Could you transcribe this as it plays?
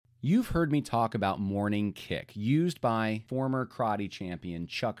You've heard me talk about Morning Kick, used by former karate champion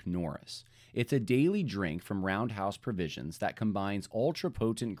Chuck Norris. It's a daily drink from Roundhouse Provisions that combines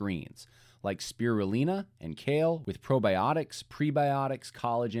ultra-potent greens like spirulina and kale with probiotics, prebiotics,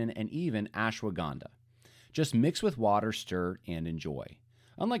 collagen, and even ashwagandha. Just mix with water, stir, and enjoy.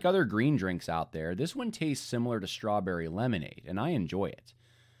 Unlike other green drinks out there, this one tastes similar to strawberry lemonade, and I enjoy it.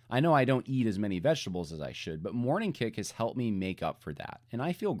 I know I don't eat as many vegetables as I should, but Morning Kick has helped me make up for that, and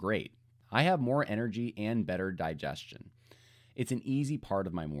I feel great. I have more energy and better digestion. It's an easy part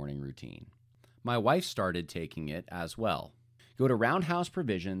of my morning routine. My wife started taking it as well. Go to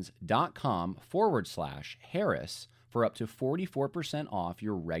roundhouseprovisions.com/Harris for up to 44% off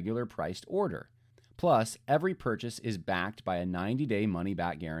your regular priced order. Plus, every purchase is backed by a 90-day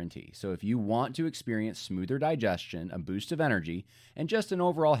money-back guarantee. So if you want to experience smoother digestion, a boost of energy, and just an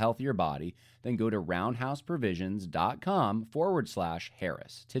overall healthier body, then go to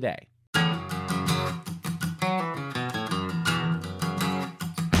roundhouseprovisions.com/Harris today.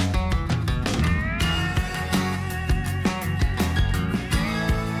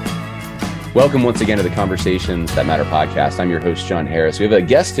 Welcome once again to the Conversations That Matter podcast. I'm your host, John Harris. We have a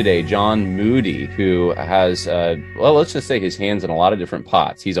guest today, John Moody, who has, let's just say his hands in a lot of different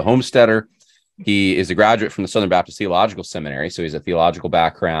pots. He's a homesteader. He is a graduate from the Southern Baptist Theological Seminary, so he's a theological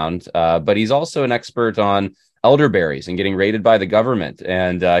background, but he's also an expert on elderberries and getting rated by the government.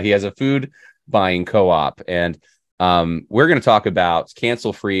 And he has a food buying co-op. And we're going to talk about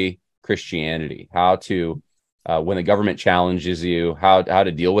cancel-free Christianity, how to when the government challenges you, how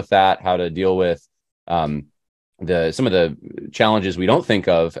to deal with that, how to deal with some of the challenges we don't think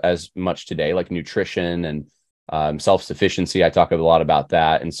of as much today, like nutrition and self-sufficiency. I talk a lot about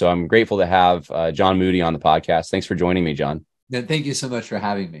that. And so I'm grateful to have John Moody on the podcast. Thanks for joining me, John. Thank you so much for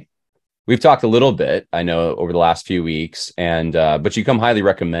having me. We've talked a little bit, I know, over the last few weeks, and but you come highly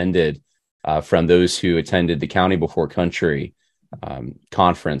recommended from those who attended the County Before Country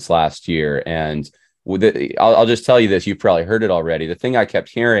conference last year. And I'll just tell you this, you've probably heard it already. The thing I kept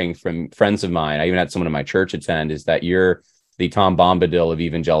hearing from friends of mine, I even had someone in my church attend, is that you're the Tom Bombadil of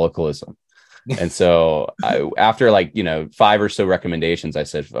evangelicalism. And so after 5 or so recommendations, I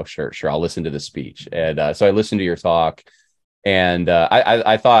said, oh, sure, I'll listen to the speech. And so I listened to your talk, and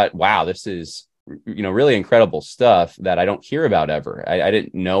I thought, wow, this is, really incredible stuff that I don't hear about ever. I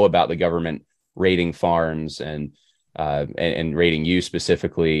didn't know about the government raiding farms and rating you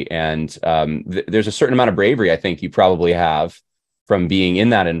specifically. And there's a certain amount of bravery I think you probably have from being in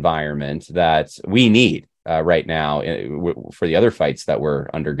that environment that we need right now for the other fights that we're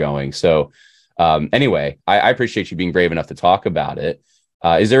undergoing. So anyway, I appreciate you being brave enough to talk about it.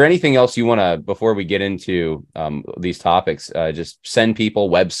 Is there anything else you want to, before we get into these topics, just send people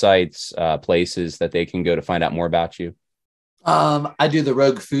websites, places that they can go to find out more about you? I do the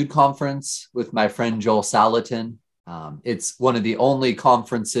Rogue Food Conference with my friend Joel Salatin. It's one of the only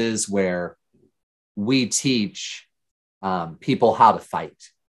conferences where we teach people how to fight.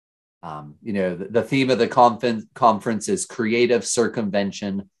 The theme of the conference is creative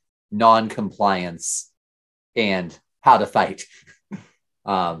circumvention, non-compliance, and how to fight.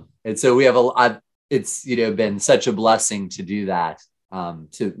 And so we have it's been such a blessing to do that,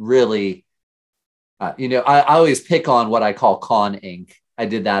 to really, I always pick on what I call Con Inc. I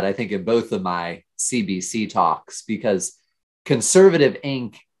did that, I think, in both of my CBC talks, because conservative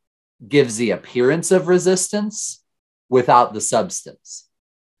ink gives the appearance of resistance without the substance.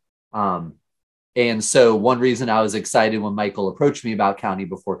 And so one reason I was excited when Michael approached me about County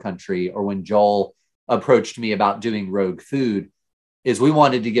Before Country, or when Joel approached me about doing Rogue Food, is we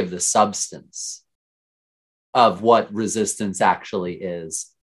wanted to give the substance of what resistance actually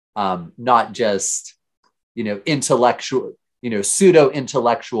is, not just, intellectual,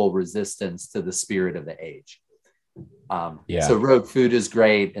 pseudo-intellectual resistance to the spirit of the age. So Rogue Food is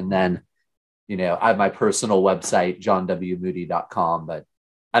great. And then, I have my personal website, johnwmoody.com, but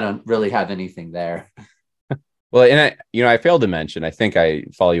I don't really have anything there. Well, and I failed to mention, I think I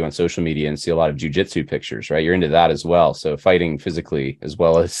follow you on social media and see a lot of jujitsu pictures, right? You're into that as well. So fighting physically as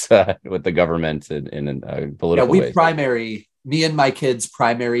well as with the government in political ways. Me and my kids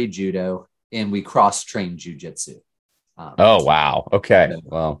primary judo, and we cross-train jujitsu. Oh, wow. Okay.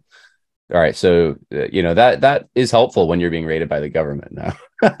 Well, all right. So, that is helpful when you're being rated by the government now.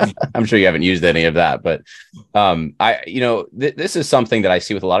 I'm sure you haven't used any of that, but this is something that I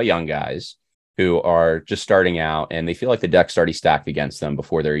see with a lot of young guys who are just starting out, and they feel like the deck's already stacked against them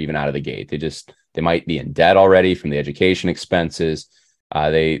before they're even out of the gate. They might be in debt already from the education expenses.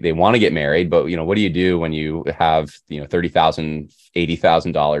 They want to get married, but what do you do when you have $30,000,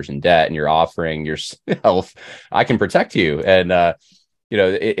 $80,000 in debt, and you're offering yourself, I can protect you, and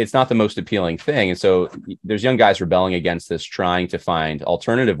it's not the most appealing thing. And so there's young guys rebelling against this, trying to find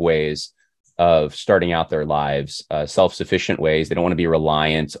alternative ways of starting out their lives, self-sufficient ways. They don't want to be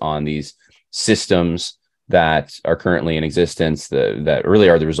reliant on these systems that are currently in existence, that really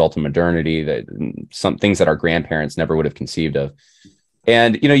are the result of modernity, that some things that our grandparents never would have conceived of.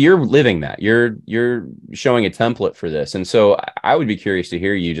 And you're living that. You're showing a template for this. And so I would be curious to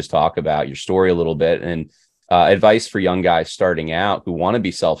hear you just talk about your story a little bit, and advice for young guys starting out who want to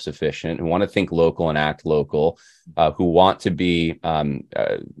be self-sufficient, who want to think local and act local, who want to be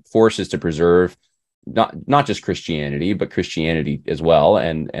forces to preserve not just Christianity, but Christianity as well,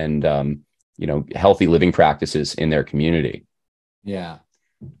 and healthy living practices in their community. Yeah.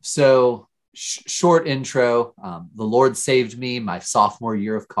 So short intro. The Lord saved me my sophomore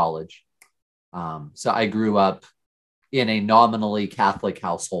year of college. So I grew up in a nominally Catholic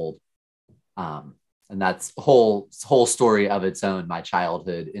household. And that's whole story of its own, my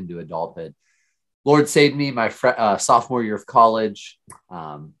childhood into adulthood. Lord saved me my sophomore year of college.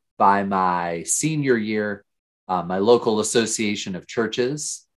 By my senior year, my local association of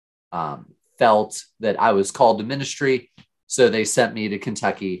churches felt that I was called to ministry. So they sent me to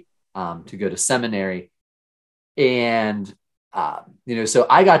Kentucky to go to seminary. And, so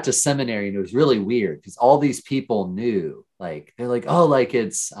I got to seminary, and it was really weird because all these people knew, they're like, oh,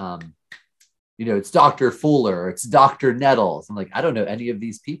 it's, it's Dr. Fuller, it's Dr. Nettles. I'm like, I don't know any of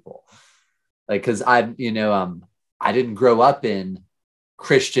these people. Cause I didn't grow up in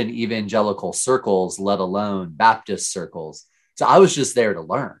Christian evangelical circles, let alone Baptist circles. So I was just there to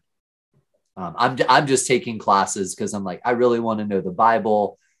learn. I'm just taking classes because I'm like, I really want to know the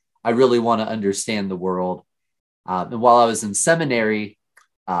Bible. I really want to understand the world. And while I was in seminary,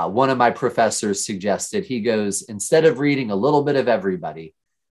 one of my professors suggested, he goes, instead of reading a little bit of everybody,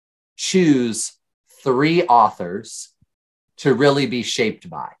 choose 3 authors to really be shaped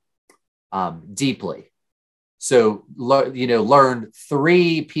by deeply. So, learn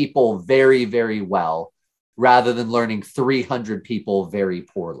 3 people very, very well rather than learning 300 people very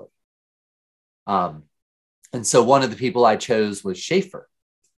poorly. And so one of the people I chose was Schaeffer.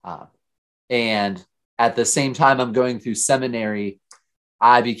 And at the same time I'm going through seminary,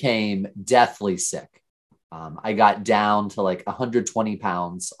 I became deathly sick. I got down to 120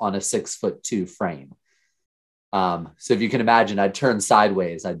 pounds on a 6'2" frame. So if you can imagine, I'd turn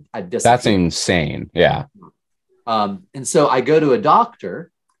sideways. I'd disappear. That's insane. Yeah. And so I go to a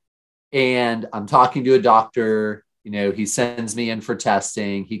doctor, and I'm talking to a doctor. He sends me in for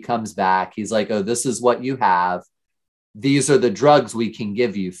testing. He comes back. He's like, oh, this is what you have. These are the drugs we can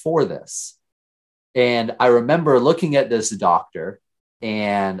give you for this. And I remember looking at this doctor,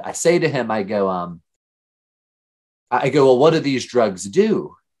 and I say to him, I go, well, what do these drugs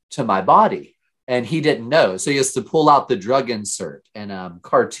do to my body? And he didn't know. So he has to pull out the drug insert and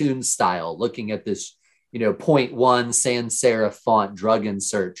cartoon style, looking at this, 0.1 sans serif font drug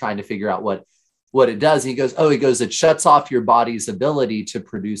insert, trying to figure out what it does. And he goes, it shuts off your body's ability to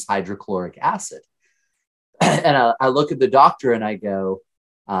produce hydrochloric acid. And I look at the doctor and I go,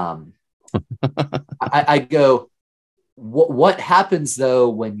 I go, what happens though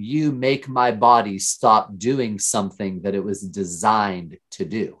when you make my body stop doing something that it was designed to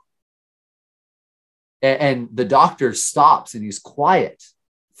do? And the doctor stops, and he's quiet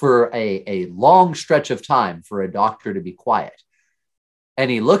for a long stretch of time for a doctor to be quiet. And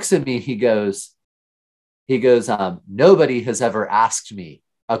he looks at me, he goes, nobody has ever asked me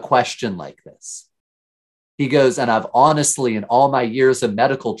a question like this. He goes, and I've honestly, in all my years of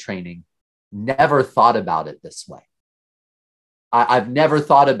medical training, never thought about it this way. I've never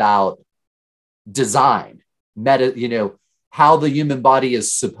thought about design, how the human body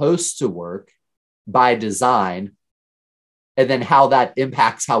is supposed to work by design, and then how that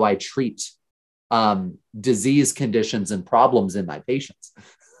impacts how I treat disease conditions and problems in my patients.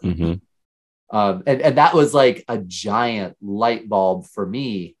 Mm-hmm. And that was like a giant light bulb for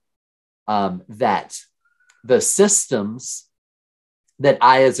me, that the systems that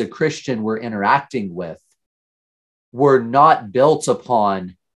I, as a Christian, were interacting with were not built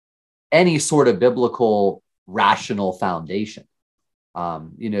upon any sort of biblical rational foundation.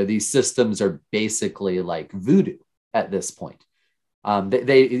 These systems are basically like voodoo at this point.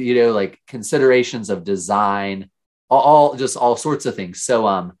 They like considerations of design, all sorts of things.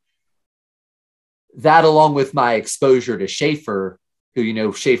 So that, along with my exposure to Schaeffer,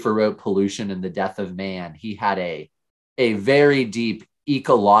 who, Schaeffer wrote Pollution and the Death of Man. He had a very deep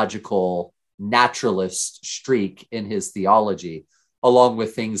ecological naturalist streak in his theology, along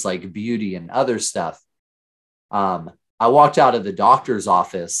with things like beauty and other stuff. I walked out of the doctor's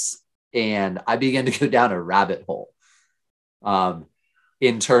office and I began to go down a rabbit hole.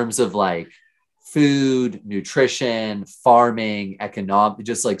 in terms of like food, nutrition, farming, economic,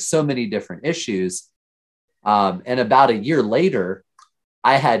 just like so many different issues. And about a year later,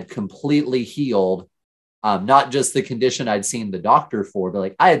 I had completely healed, not just the condition I'd seen the doctor for, but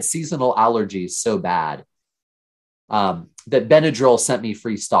like I had seasonal allergies so bad that Benadryl sent me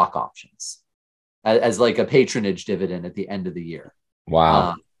free stock options as like a patronage dividend at the end of the year.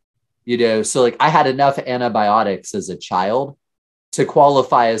 Wow. So like I had enough antibiotics as a child to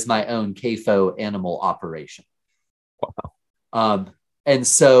qualify as my own CAFO animal operation. Wow. And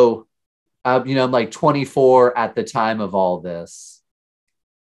so, I'm like 24 at the time of all this.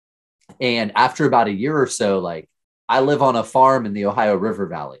 And after about a year or so, like I live on a farm in the Ohio River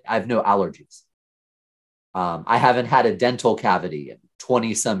Valley. I have no allergies. I haven't had a dental cavity in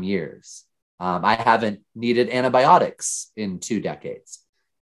 20 some years. I haven't needed antibiotics in 2 decades.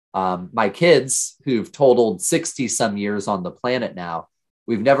 My kids, who've totaled 60 some years on the planet now,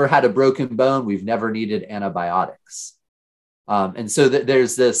 we've never had a broken bone. We've never needed antibiotics. And so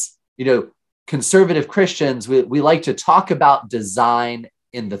there's this, conservative Christians, we like to talk about design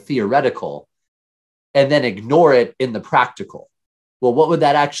in the theoretical and then ignore it in the practical. Well, what would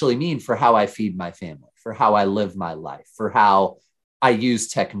that actually mean for how I feed my family, for how I live my life, for how I use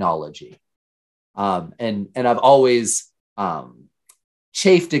technology? And I've always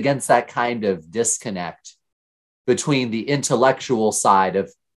chafed against that kind of disconnect between the intellectual side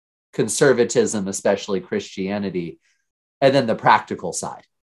of conservatism, especially Christianity, and then the practical side.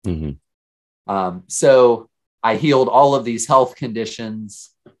 Mm-hmm. So I healed all of these health conditions,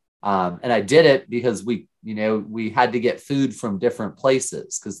 and I did it because we had to get food from different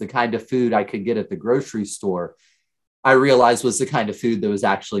places, because the kind of food I could get at the grocery store, I realized was the kind of food that was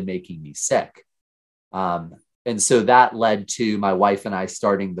actually making me sick. And so that led to my wife and I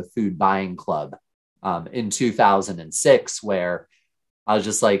starting the Food Buying Club in 2006, where I was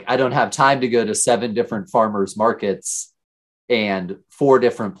just like, I don't have time to go to 7 different farmers markets and 4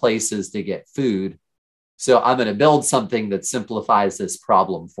 different places to get food. So I'm going to build something that simplifies this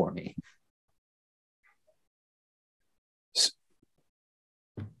problem for me.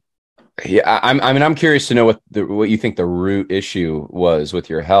 Yeah, I'm curious to know what you think the root issue was with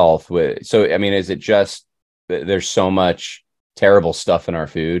your health. So, is it just that there's so much terrible stuff in our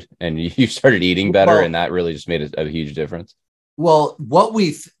food, and you started eating better, and that really just made a huge difference? Well,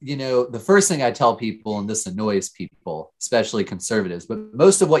 the first thing I tell people, and this annoys people, especially conservatives, but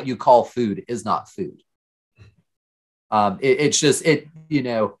most of what you call food is not food. You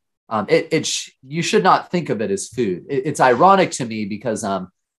should not think of it as food. It's ironic to me because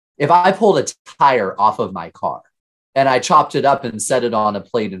if I pulled a tire off of my car and I chopped it up and set it on a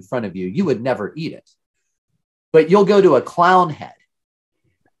plate in front of you, you would never eat it. But you'll go to a clown head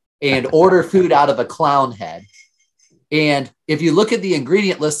and order food out of a clown head. And if you look at the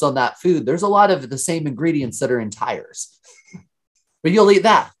ingredient list on that food, there's a lot of the same ingredients that are in tires, but you'll eat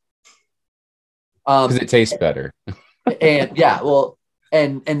that. Because it tastes better. And yeah, well,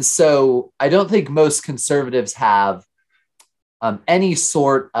 and so I don't think most conservatives have any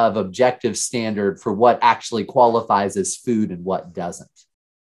sort of objective standard for what actually qualifies as food and what doesn't.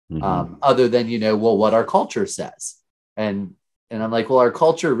 Mm-hmm. Other than, what our culture says. And I'm like, well, our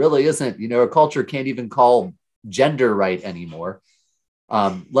culture really isn't, our culture can't even call gender right anymore,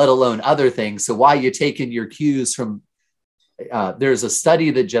 let alone other things. So why are you taking your cues from, there's a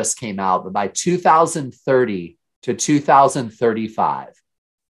study that just came out that by 2030 to 2035,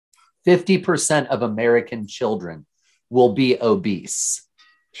 50% of American children will be obese.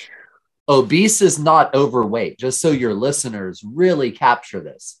 Obese is not overweight, just so your listeners really capture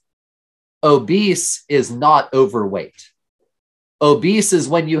this. Obese is not overweight. Obese is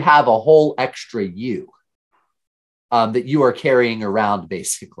when you have a whole extra you that you are carrying around,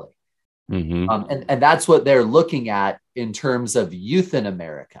 basically. Mm-hmm. And that's what they're looking at in terms of youth in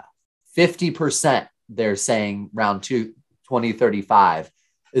America. 50%, they're saying, around 2035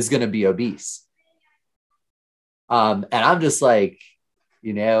 is going to be obese. And I'm just like,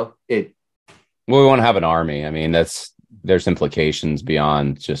 Well, we want to have an army. There's implications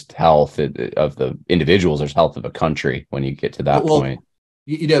beyond just health of the individuals. There's health of a country when you get to that point.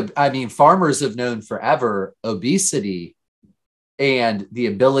 Farmers have known forever obesity and the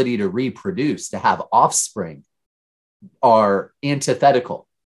ability to reproduce, to have offspring, are antithetical.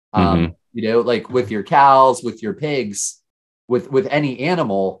 Mm-hmm. Like with your cows, with your pigs, with any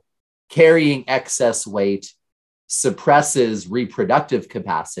animal, carrying excess weight suppresses reproductive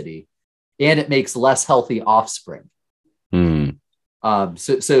capacity, and it makes less healthy offspring. Mm.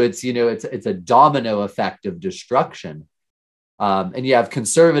 So it's it's a domino effect of destruction. And you have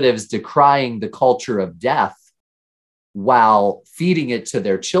conservatives decrying the culture of death while feeding it to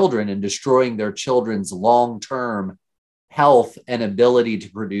their children and destroying their children's long-term health and ability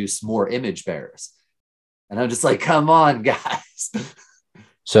to produce more image bearers. And I'm just like, come on, guys.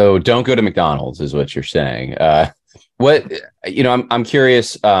 So don't go to McDonald's is what you're saying. I'm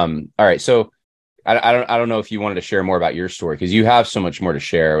curious. All right. So I don't know if you wanted to share more about your story, because you have so much more to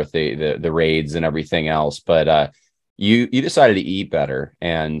share with the raids and everything else, but you decided to eat better,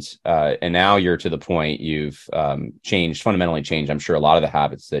 and now you're to the point you've fundamentally changed, I'm sure, a lot of the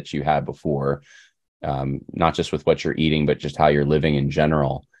habits that you had before, not just with what you're eating, but just how you're living in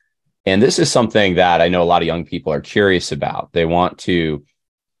general. And this is something that I know a lot of young people are curious about. They want to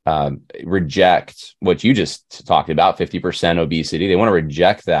reject what you just talked about, 50% obesity. They want to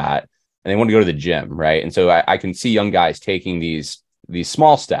reject that, and they want to go to the gym, right? And so I can see young guys taking these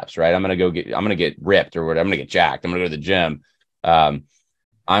small steps, right? I'm going to get ripped, or whatever. I'm going to get jacked. I'm going to go to the gym. I'm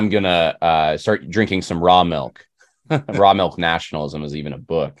going to start drinking some raw milk. Raw Milk Nationalism is even a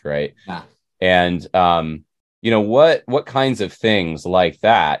book, right? Yeah. And, what kinds of things like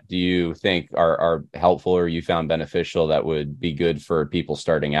that do you think are helpful, or you found beneficial, that would be good for people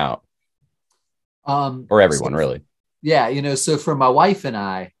starting out? Or everyone, really? Yeah. So for my wife and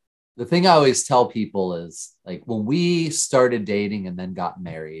I, the thing I always tell people is, like, when we started dating and then got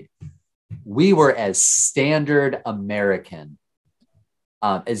married, we were as standard American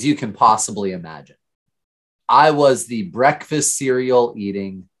as you can possibly imagine. I was the breakfast cereal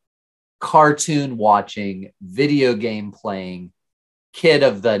eating, cartoon watching, video game playing kid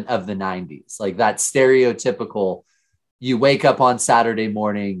of the 90s. Like that stereotypical, you wake up on Saturday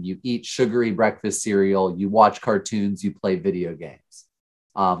morning, you eat sugary breakfast cereal, you watch cartoons, you play video games.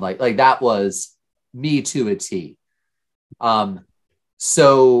 Like that was me to a T.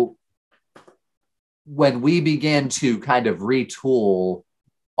 So when we began to kind of retool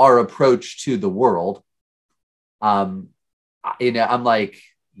our approach to the world, I'm like,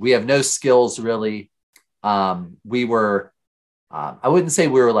 we have no skills really. We were, I wouldn't say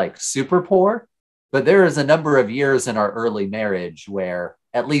we were like super poor, but there is a number of years in our early marriage where,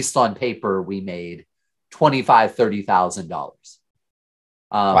 at least on paper, we made $25,000, $30,000.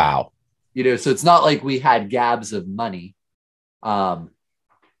 Wow. So it's not like we had gabs of money. And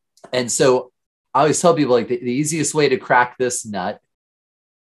so I always tell people, like, the easiest way to crack this nut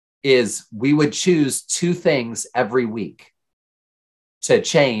is we would choose two things every week to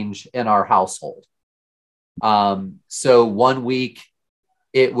change in our household. So one week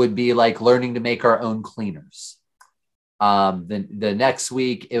it would be like learning to make our own cleaners. The next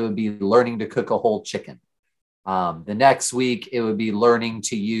week it would be learning to cook a whole chicken. The next week it would be learning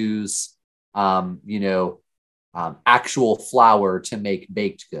to use, actual flour to make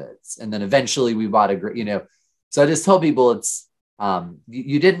baked goods. And then eventually we bought so I just tell people it's,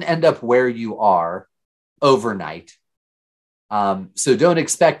 you didn't end up where you are overnight. So don't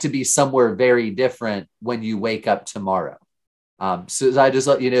expect to be somewhere very different when you wake up tomorrow. So I just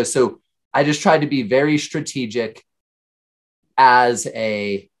let you know. So I just tried to be very strategic as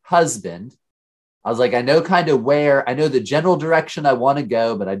a husband. I was like, I know the general direction I want to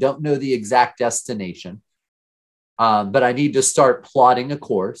go, but I don't know the exact destination. But I need to start plotting a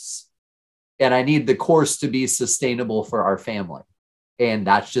course, and I need the course to be sustainable for our family. And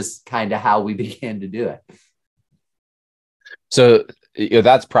that's just kind of how we began to do it. So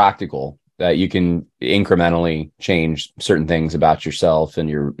that's practical, that you can incrementally change certain things about yourself and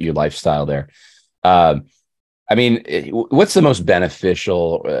your lifestyle there. What's the most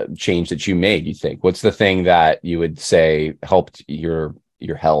beneficial change that you made, you think? What's the thing that you would say helped your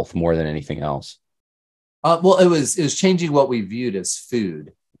health more than anything else? Well, it was changing what we viewed as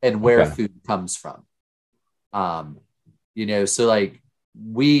food and where food comes from. So like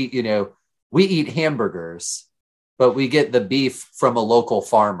we eat hamburgers, but we get the beef from a local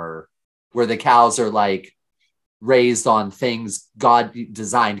farmer where the cows are like raised on things God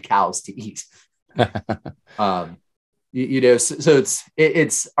designed cows to eat. So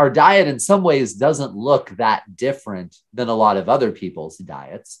it's our diet in some ways doesn't look that different than a lot of other people's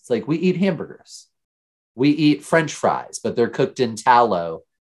diets. It's like we eat hamburgers, we eat French fries, but they're cooked in tallow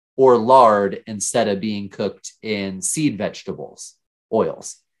or lard instead of being cooked in seed vegetables,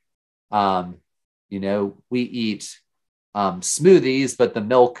 oils. We eat smoothies, but the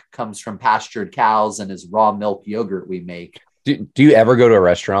milk comes from pastured cows and is raw milk yogurt we make. Do you ever go to a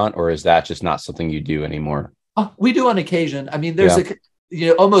restaurant, or is that just not something you do anymore? We do on occasion. I mean, there's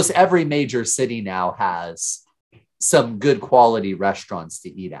almost every major city now has some good quality restaurants to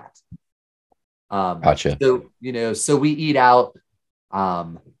eat at. Gotcha. So we eat out,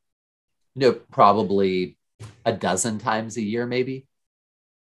 probably a dozen times a year, maybe.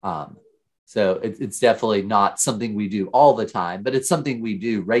 So it's definitely not something we do all the time, but it's something we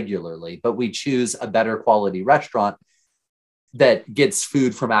do regularly. But we choose a better quality restaurant that gets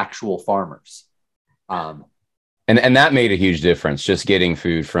food from actual farmers. And that made a huge difference, just getting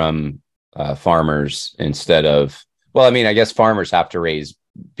food from farmers instead of, well, I mean, I guess farmers have to raise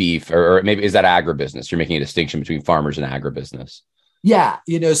beef, or maybe is that agribusiness? You're making a distinction between farmers and agribusiness. Yeah.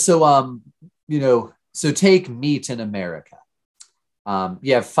 So take meat in America.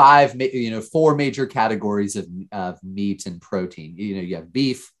 You have four major categories of meat and protein. You have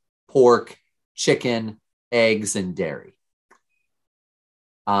beef, pork, chicken, eggs, and dairy.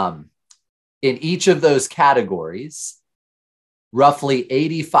 In each of those categories, roughly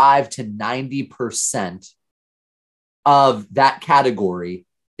 85 to 90% of that category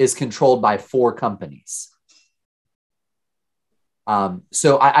is controlled by four companies.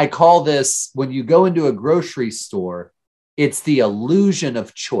 So I call this, when you go into a grocery store, it's the illusion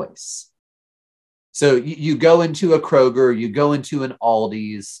of choice. So you go into a Kroger, you go into an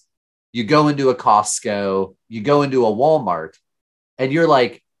Aldi's, you go into a Costco, you go into a Walmart, and you're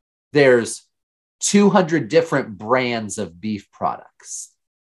like, there's 200 different brands of beef products,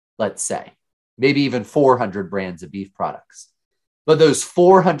 let's say, maybe even 400 brands of beef products. But those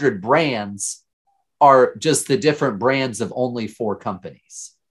 400 brands are just the different brands of only four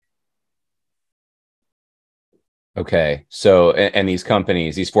companies. Okay. So, and these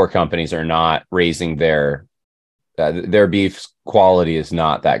companies, these four companies are not raising their beef quality is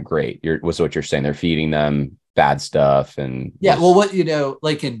not that great. Was what you're saying. They're feeding them bad stuff. And yeah, well,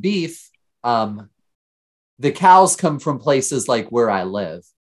 like in beef, the cows come from places like where I live.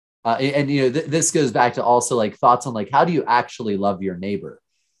 This goes back to also like thoughts on like, how do you actually love your neighbor?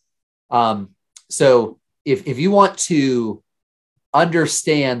 So if you want to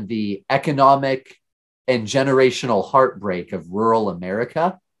understand the economic and generational heartbreak of rural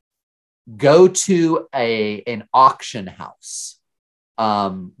America, go to an auction house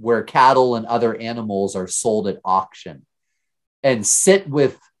where cattle and other animals are sold at auction, and sit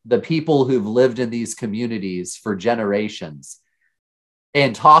with the people who've lived in these communities for generations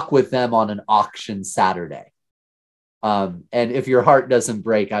and talk with them on an auction Saturday. And if your heart doesn't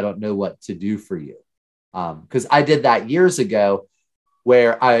break, I don't know what to do for you. Because I did that years ago,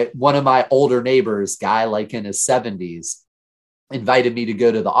 where one of my older neighbors, guy like in his 70s, invited me to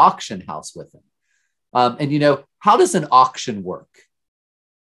go to the auction house with him. And how does an auction work?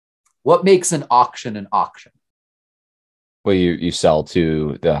 What makes an auction an auction? Well, you sell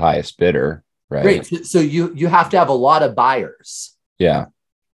to the highest bidder, right? Great. So you have to have a lot of buyers. Yeah.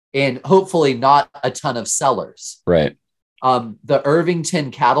 And hopefully not a ton of sellers. Right. The Irvington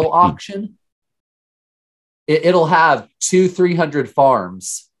cattle auction, it'll have 200-300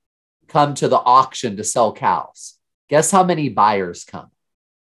 farms come to the auction to sell cows. Guess how many buyers come?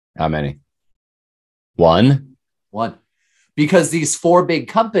 How many? One. Because these four big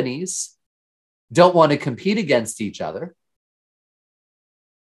companies don't want to compete against each other.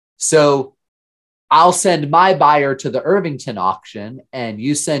 So I'll send my buyer to the Irvington auction, and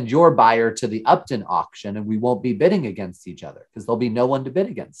you send your buyer to the Upton auction, and we won't be bidding against each other because there'll be no one to bid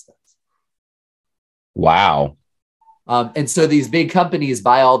against us. Wow. And so these big companies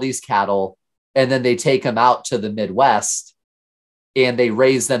buy all these cattle, and then they take them out to the Midwest, and they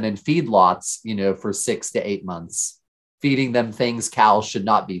raise them in feedlots, for 6 to 8 months, feeding them things cows should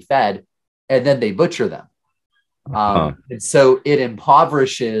not be fed, and then they butcher them. And so it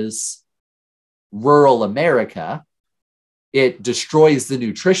impoverishes rural America. It destroys the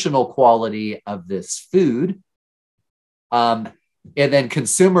nutritional quality of this food. And then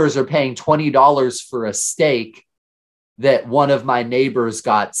consumers are paying $20 for a steak that one of my neighbors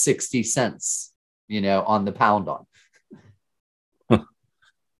got 60 cents, on the pound on.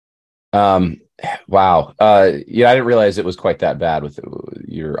 Wow. I didn't realize it was quite that bad with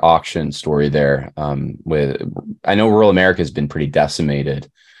your auction story there. I know rural America has been pretty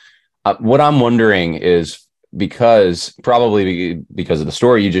decimated. What I'm wondering is, probably because of the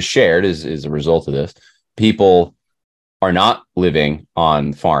story you just shared is a result of this, people are not living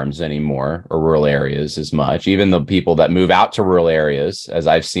on farms anymore or rural areas as much. Even the people that move out to rural areas, as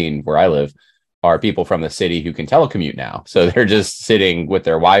I've seen where I live, are people from the city who can telecommute now. So they're just sitting with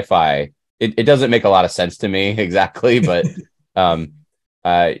their Wi-Fi. It doesn't make a lot of sense to me exactly, but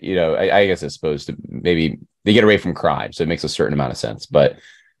I guess it's supposed to, maybe they get away from crime, so it makes a certain amount of sense. But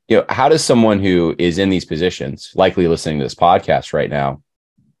how does someone who is in these positions, likely listening to this podcast right now,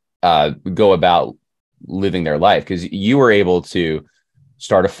 go about living their life? Because you were able to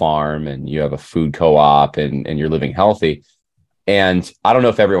start a farm and you have a food co-op and you're living healthy. And I don't know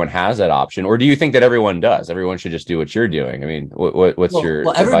if everyone has that option, or do you think that everyone does? Everyone should just do what you're doing. I mean, what's your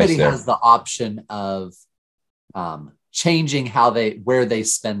advice everybody there? has the option of changing where they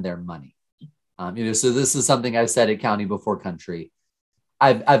spend their money. So this is something I've said at County Before Country.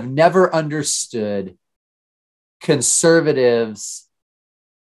 I've never understood conservatives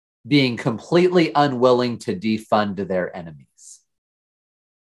being completely unwilling to defund their enemies.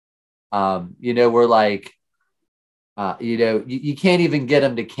 We're like, you can't even get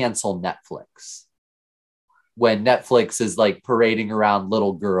them to cancel Netflix when Netflix is like parading around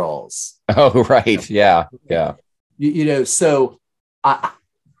little girls. Oh, right. Yeah. Yeah. So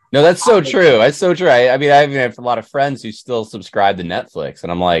no, that's so true. That's so true. I mean, I have a lot of friends who still subscribe to Netflix,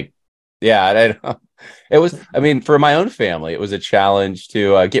 and I'm like, yeah, it was, I mean, for my own family, it was a challenge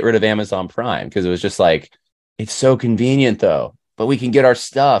to get rid of Amazon Prime, because it was just like, it's so convenient though, but we can get our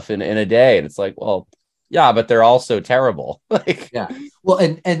stuff in a day. And it's like, well, yeah, but they're also terrible. Like, yeah. Well,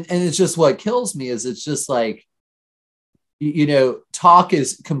 and it's just, what kills me is it's just like,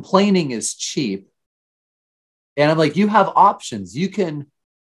 complaining is cheap. And I'm like, you have options. You can,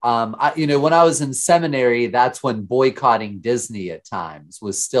 when I was in seminary, that's when boycotting Disney at times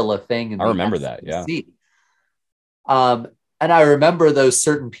was still a thing. I remember that. Yeah. And I remember those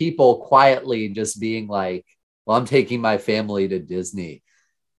certain people quietly just being like, well, I'm taking my family to Disney.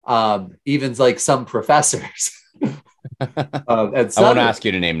 Even like some professors. I won't ask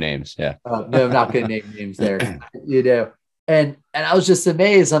you to name names. Yeah. No, I'm not going to name names there. And I was just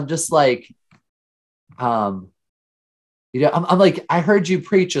amazed. I'm just like, I'm like, I heard you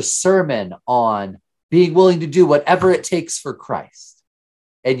preach a sermon on being willing to do whatever it takes for Christ,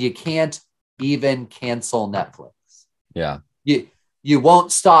 and you can't even cancel Netflix. Yeah. You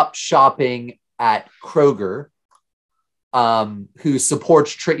won't stop shopping at Kroger, who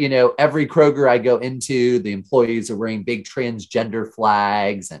supports, every Kroger I go into, the employees are wearing big transgender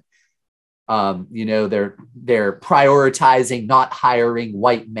flags, and they're prioritizing not hiring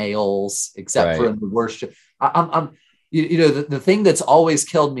white males except for in the worship. The thing that's always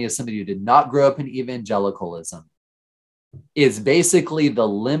killed me as somebody who did not grow up in evangelicalism is basically the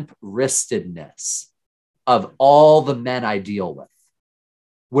limp-wristedness of all the men I deal with,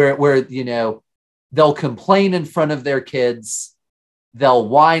 where they'll complain in front of their kids, they'll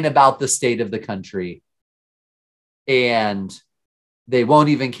whine about the state of the country, and they won't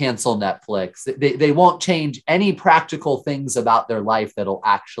even cancel Netflix. They won't change any practical things about their life that'll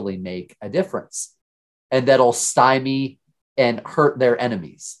actually make a difference and that'll stymie and hurt their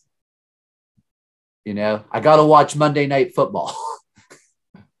enemies. I got to watch Monday Night Football.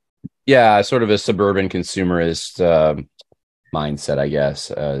 Yeah, sort of a suburban consumerist mindset, I guess,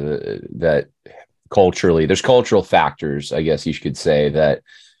 that culturally, there's cultural factors, I guess you could say, that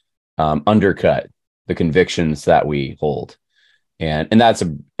undercut the convictions that we hold. And that's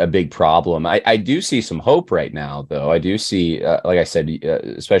a big problem. I do see some hope right now, though. I do see, like I said,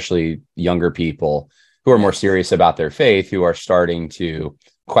 especially younger people who are more serious about their faith, who are starting to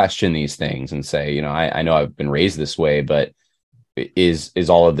question these things and say, I know I've been raised this way, but is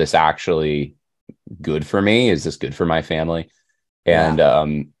all of this actually good for me? Is this good for my family?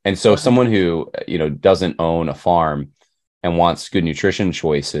 And so someone who, doesn't own a farm and wants good nutrition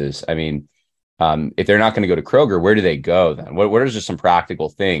choices, I mean, if they're not going to go to Kroger, where do they go then? What are just some practical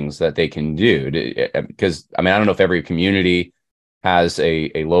things that they can do? Because, I mean, I don't know if every community has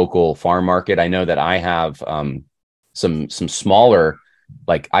a local farm market. I know that I have some smaller,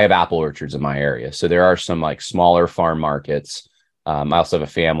 like I have apple orchards in my area. So there are some like smaller farm markets. I also have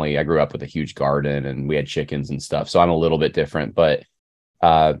a family. I grew up with a huge garden and we had chickens and stuff. So I'm a little bit different, but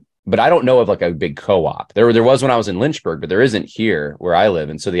I don't know of like a big co-op. There was when I was in Lynchburg, but there isn't here where I live.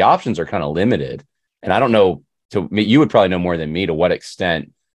 And so the options are kind of limited. And I don't know, you would probably know more than me to what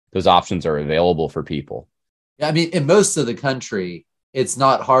extent those options are available for people. Yeah, I mean, in most of the country, it's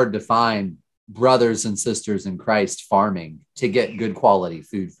not hard to find brothers and sisters in Christ farming to get good quality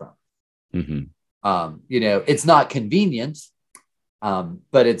food from. Mm-hmm. It's not convenient,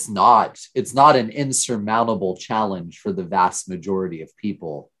 but it's not an insurmountable challenge for the vast majority of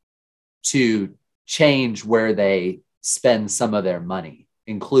people to change where they spend some of their money,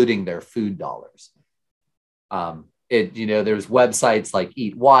 including their food dollars. There's websites like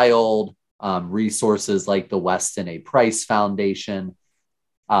Eat Wild, resources like the Weston A. Price Foundation,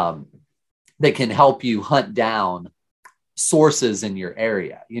 that can help you hunt down sources in your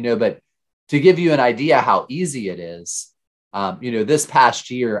area, but to give you an idea how easy it is, this past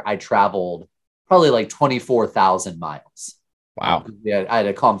year, I traveled probably like 24,000 miles. Wow. I had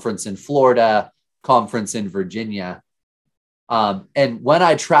a conference in Florida, conference in Virginia. And when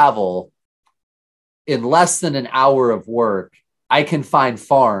I travel, in less than an hour of work, I can find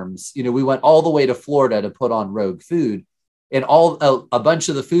farms. We went all the way to Florida to put on Rogue Food, and a bunch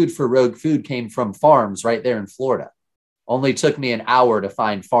of the food for Rogue Food came from farms right there in Florida. Only took me an hour to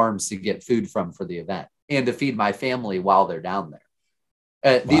find farms to get food from for the event and to feed my family while they're down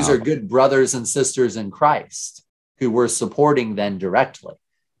there. These are good brothers and sisters in Christ who we're supporting then directly.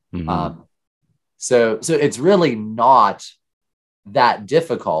 Mm-hmm. So it's really not that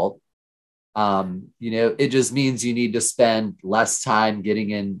difficult. It just means you need to spend less time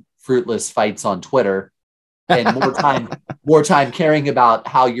getting in fruitless fights on Twitter and more time caring about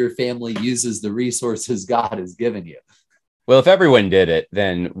how your family uses the resources God has given you. Well, if everyone did it,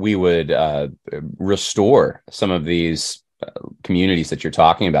 then we would restore some of these communities that you're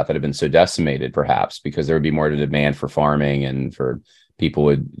talking about that have been so decimated, perhaps, because there would be more demand for farming and for people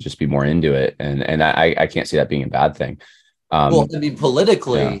would just be more into it. And I can't see that being a bad thing. Well, I mean,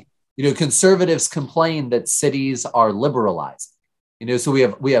 politically, conservatives complain that cities are liberalizing. So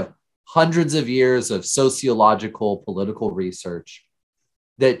we have hundreds of years of sociological political research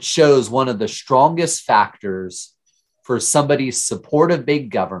that shows one of the strongest factors for somebody's support of big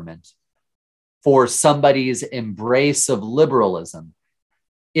government, for somebody's embrace of liberalism,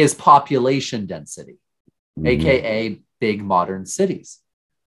 is population density, aka big modern cities.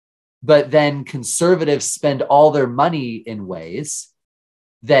 But then conservatives spend all their money in ways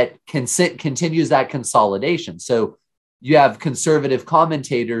that continues that consolidation. So you have conservative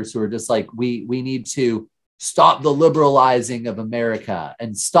commentators who are just like, we need to stop the liberalizing of America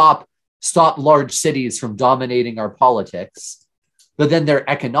and stop large cities from dominating our politics. But then their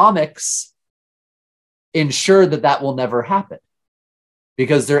economics ensure that will never happen,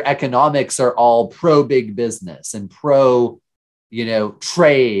 because their economics are all pro big business and pro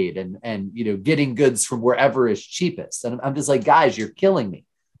trade and getting goods from wherever is cheapest. And I'm just like, guys, you're killing me.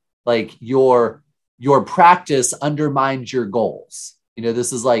 Like your practice undermines your goals.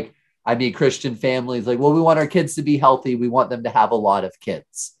 This is like, I meet Christian families like, well, we want our kids to be healthy. We want them to have a lot of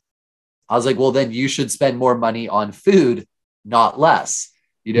kids. I was like, well, then you should spend more money on food, not less.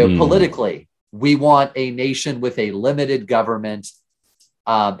 Politically, we want a nation with a limited government.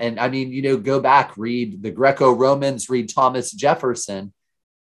 And I mean, go back, read the Greco-Romans, read Thomas Jefferson.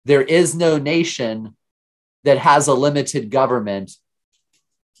 There is no nation that has a limited government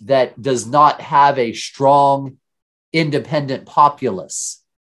that does not have a strong, independent populace.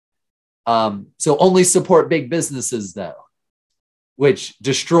 So only support big businesses, though, which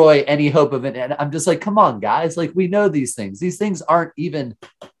destroy any hope of it. And I'm just like, come on, guys. Like, we know these things. These things aren't even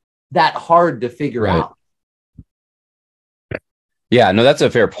that hard to figure out. Yeah, no, that's a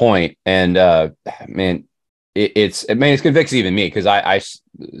fair point. And it convicts even me, because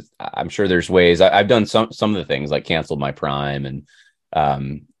I'm sure there's ways. I've done some of the things, like canceled my Prime, and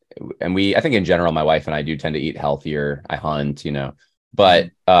I think in general, my wife and I do tend to eat healthier. I hunt,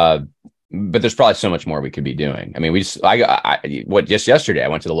 but there's probably so much more we could be doing. I mean, just yesterday I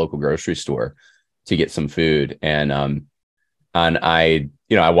went to the local grocery store to get some food, and I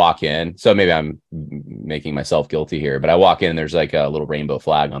walk in, so maybe I'm making myself guilty here, but I walk in and there's like a little rainbow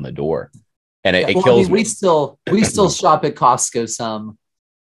flag on the door, and it kills me. We still shop at Costco some.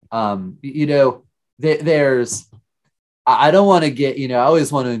 There's, I don't want to get, I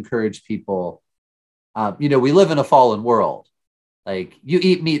always want to encourage people. We live in a fallen world. Like, you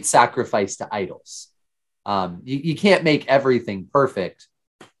eat meat sacrificed to idols. You can't make everything perfect,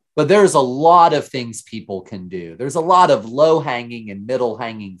 but there's a lot of things people can do. There's a lot of low-hanging and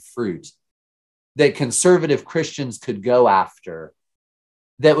middle-hanging fruit that conservative Christians could go after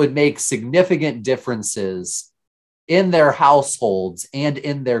that would make significant differences in their households and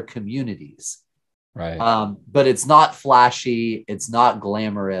in their communities. Right. But it's not flashy. It's not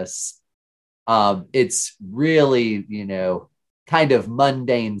glamorous. It's really, kind of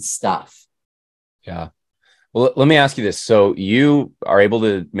mundane stuff. Yeah. Well, let me ask you this. So you are able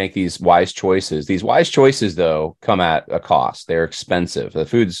to make these wise choices. These wise choices, though, come at a cost. They're expensive. The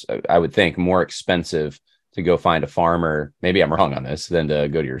food's, I would think, more expensive to go find a farmer. Maybe I'm wrong on this, than to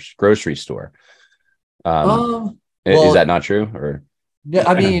go to your grocery store. Is that not true? Or no,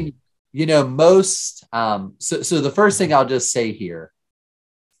 I mean, most. So the first thing I'll just say here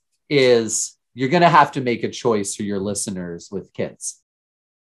is you're going to have to make a choice for your listeners with kids.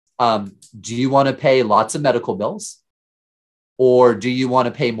 Do you want to pay lots of medical bills, or do you want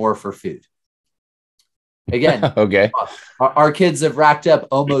to pay more for food? Again, okay. Our kids have racked up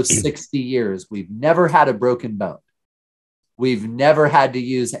almost 60 years. We've never had a broken bone. We've never had to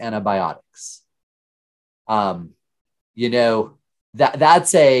use antibiotics. That's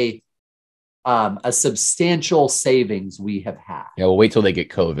a a substantial savings we have had. Yeah, well, wait till they get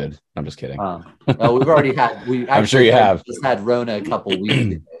COVID. I'm just kidding. Well, we've already had. I'm sure you have. Just had Rona a couple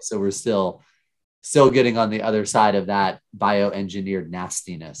weeks ago, so we're still getting on the other side of that bioengineered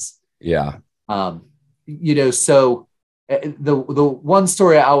nastiness. Yeah. So the one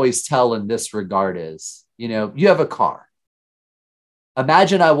story I always tell in this regard is, you have a car.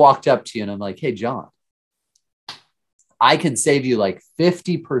 Imagine I walked up to you and I'm like, hey, John, I can save you like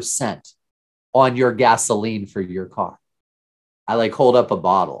 50% on your gasoline for your car. I like hold up a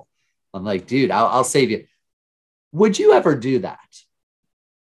bottle. I'm like, dude, I'll save you. Would you ever do that?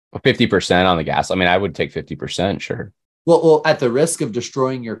 50% on the gas. I mean, I would take 50%. Sure. Well, at the risk of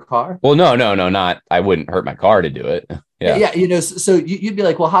destroying your car? Well, no, not. I wouldn't hurt my car to do it. Yeah. Yeah. So you'd be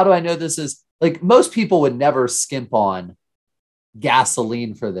like, well, how do I know this is like most people would never skimp on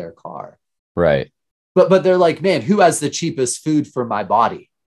gasoline for their car. Right. But they're like, man, who has the cheapest food for my body?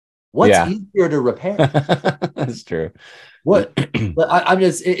 What's easier to repair? That's true. But I'm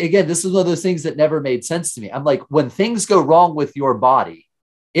just, again, this is one of those things that never made sense to me. I'm like, when things go wrong with your body,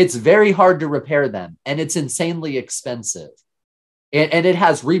 it's very hard to repair them and it's insanely expensive. And it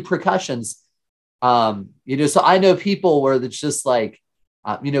has repercussions. So I know people where it's just like,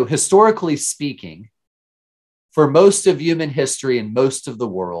 historically speaking, for most of human history and most of the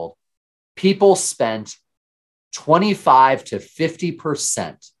world, people spent 25 to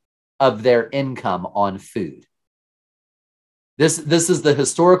 50% of their income on food. This is the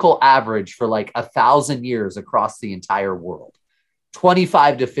historical average for like 1,000 years across the entire world.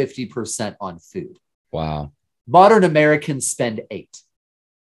 25 to 50% on food. Wow. Modern Americans spend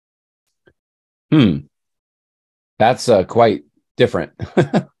 8%. That's quite different.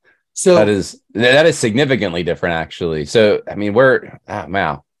 So that is significantly different, actually. So, I mean, we're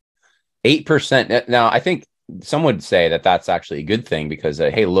 8%. Now, I think some would say that that's actually a good thing because,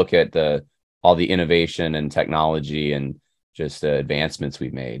 hey, look at all the innovation and technology and just advancements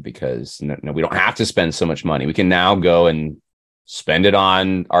we've made because we don't have to spend so much money. We can now go and spend it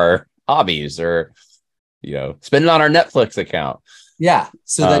on our hobbies or, spend it on our Netflix account. Yeah.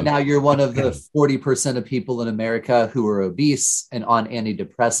 So that now you're one of the 40% of people in America who are obese and on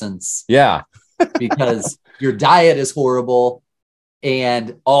antidepressants. Yeah. Because your diet is horrible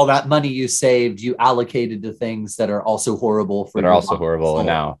and all that money you saved, you allocated to things that are also horrible for you. That are also horrible. And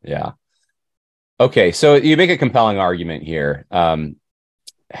now, yeah. Okay. So you make a compelling argument here.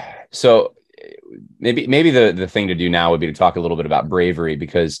 So maybe the thing to do now would be to talk a little bit about bravery,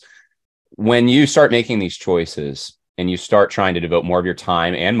 because when you start making these choices, and you start trying to devote more of your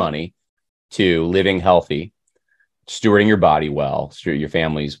time and money to living healthy, stewarding your body well, stewarding your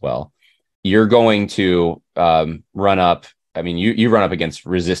families well, you're going to run up. I mean, you run up against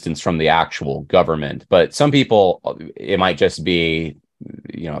resistance from the actual government, but some people, it might just be,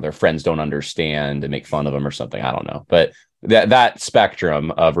 their friends don't understand and make fun of them or something. I don't know. But that spectrum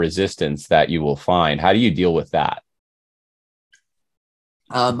of resistance that you will find, how do you deal with that?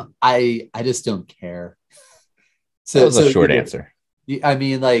 I just don't care. That was a short answer. I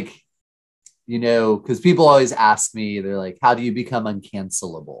mean, because people always ask me, they're like, how do you become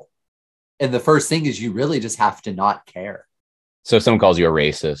uncancelable? And the first thing is you really just have to not care. So if someone calls you a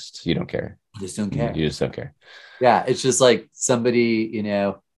racist, you don't care. You just don't care. You just don't care. Yeah. It's just like somebody,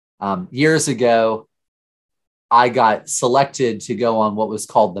 years ago, I got selected to go on what was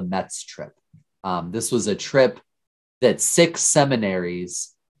called the Mets trip. This was a trip that 6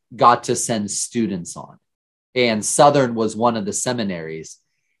 seminaries got to send students on. And Southern was one of the seminaries.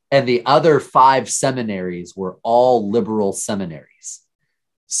 And the other 5 seminaries were all liberal seminaries.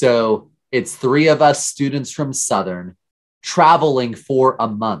 So it's 3 of us students from Southern traveling for a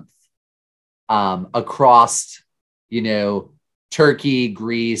month across, Turkey,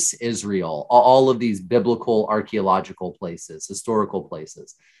 Greece, Israel, all of these biblical archaeological places, historical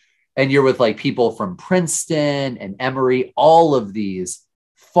places. And you're with like people from Princeton and Emory, all of these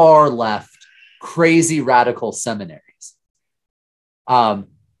far left, crazy radical seminaries. And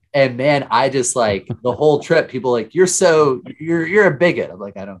man, I just like the whole trip, people like, you're a bigot. I'm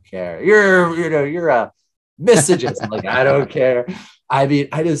like, I don't care. You're a misogynist. I'm like, I don't care. I mean,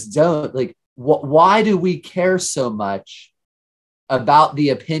 I just don't like, why do we care so much about the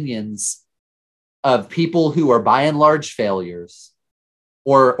opinions of people who are by and large failures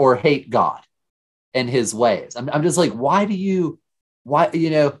or hate God and his ways? I'm just like,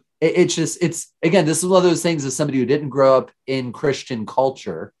 it's again, this is one of those things as somebody who didn't grow up in Christian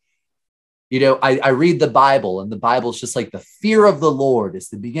culture. I read the Bible, and the Bible is just like the fear of the Lord is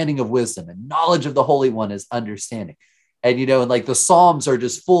the beginning of wisdom, and knowledge of the Holy One is understanding. And, and like the Psalms are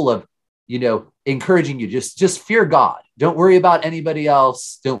just full of, encouraging you, just fear God. Don't worry about anybody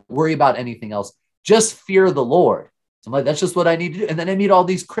else. Don't worry about anything else. Just fear the Lord. So I'm like, that's just what I need to do. And then I meet all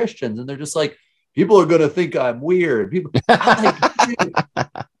these Christians and they're just like, people are going to think I'm weird. People, I'm like, dude,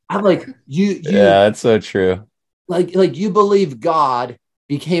 I'm like, yeah, that's so true. Like you believe God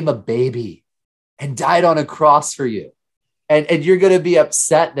became a baby and died on a cross for you. And you're going to be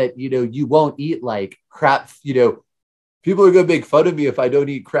upset that, you won't eat like crap, people are going to make fun of me if I don't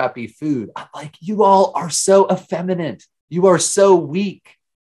eat crappy food. I'm like, you all are so effeminate. You are so weak.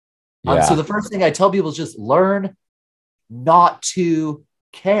 Yeah. So the first thing I tell people is just learn not to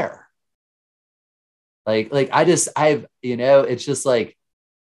care. It's just like,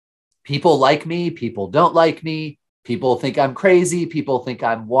 people like me, people don't like me, people think I'm crazy, people think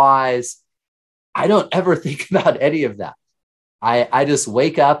I'm wise. I don't ever think about any of that. I just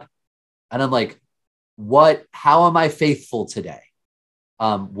wake up and I'm like, how am I faithful today?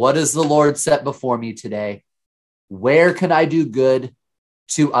 What does the Lord set before me today? Where can I do good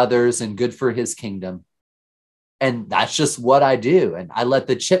to others and good for his kingdom? And that's just what I do. And I let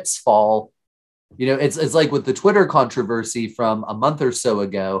the chips fall. It's like with the Twitter controversy from a month or so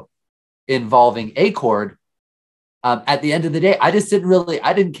ago involving Acord. At the end of the day, I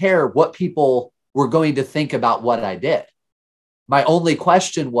didn't care what people were going to think about what I did. My only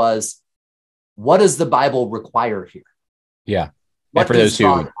question was, what does the Bible require here? Yeah. What for those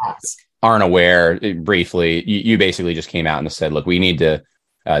who aren't aware, briefly, you basically just came out and said, look, we need to,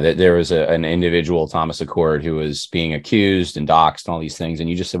 that there was an individual, Thomas Acord, who was being accused and doxxed and all these things. And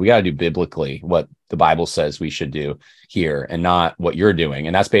you just said, we got to do biblically what the Bible says we should do here and not what you're doing.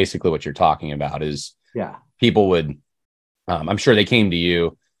 And that's basically what you're talking about is people would, I'm sure they came to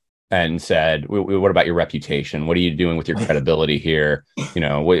you and said, what about your reputation? What are you doing with your credibility here?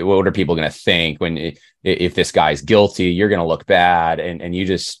 What are people going to think if this guy's guilty? You're going to look bad. And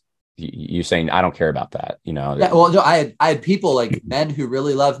you're saying, I don't care about that. Yeah, well, no, I had people like men who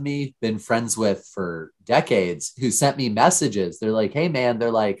really love me, been friends with for decades, who sent me messages. They're like, hey, man, they're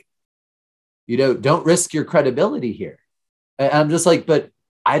like, don't risk your credibility here. And I'm just like, but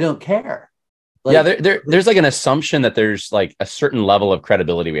I don't care. There's like an assumption that there's like a certain level of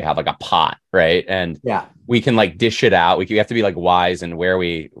credibility we have, like a pot, right? And we can like dish it out. We have to be like wise in where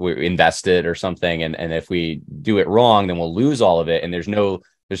we invest it or something. And if we do it wrong, then we'll lose all of it. And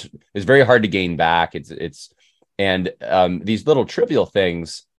it's very hard to gain back. These little trivial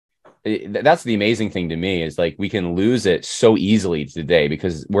things. That's the amazing thing to me is like we can lose it so easily today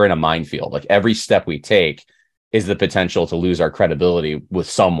because we're in a minefield. Like every step we take is the potential to lose our credibility with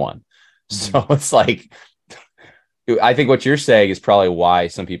someone. So it's like, I think what you're saying is probably why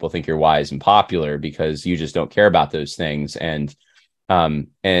some people think you're wise and popular because you just don't care about those things. And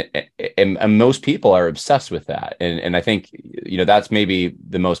most people are obsessed with that. And I think, that's maybe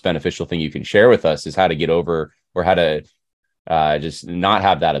the most beneficial thing you can share with us is how to get over or how to just not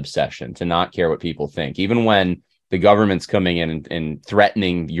have that obsession, to not care what people think, even when the government's coming in and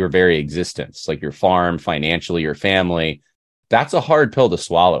threatening your very existence, like your farm, financially, your family. That's a hard pill to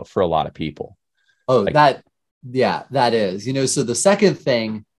swallow for a lot of people. Oh, that is, so the second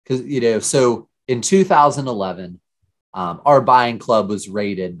thing, because, so in 2011, our buying club was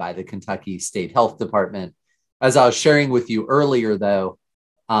raided by the Kentucky State Health Department. As I was sharing with you earlier, though,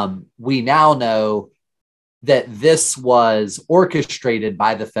 we now know that this was orchestrated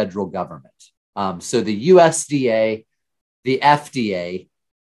by the federal government. So the USDA, the FDA,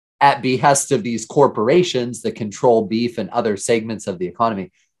 at behest of these corporations that control beef and other segments of the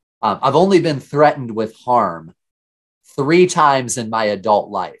economy. I've only been threatened with harm 3 times in my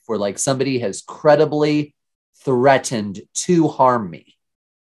adult life where like somebody has credibly threatened to harm me,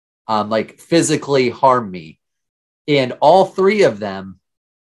 like physically harm me. And all 3 of them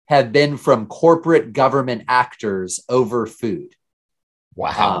have been from corporate government actors over food.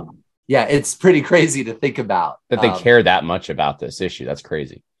 Wow. It's pretty crazy to think about. That they care that much about this issue. That's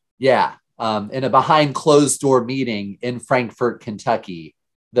crazy. Yeah. In a behind closed door meeting in Frankfort, Kentucky,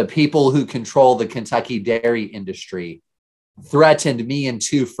 the people who control the Kentucky dairy industry threatened me and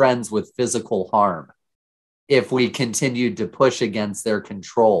 2 friends with physical harm if we continued to push against their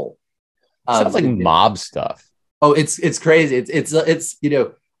control. Sounds like mob stuff. Oh, it's crazy. It's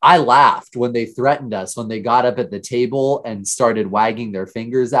I laughed when they threatened us, when they got up at the table and started wagging their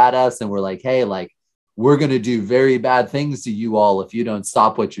fingers at us and were like, hey, like, we're going to do very bad things to you all if you don't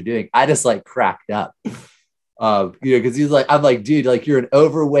stop what you're doing. I just like cracked up, because he's like, I'm like, dude, like you're an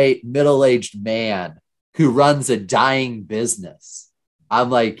overweight, middle-aged man who runs a dying business. I'm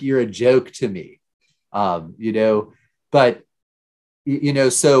like, you're a joke to me, but,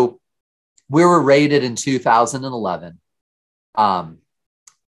 so we were raided in 2011.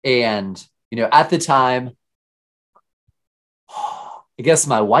 And, at the time, I guess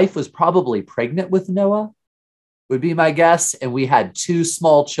my wife was probably pregnant with Noah, would be my guess. And we had two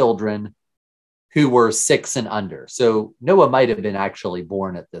small children who were 6 and under. So Noah might have been actually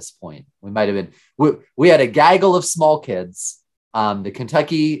born at this point. We had a gaggle of small kids. The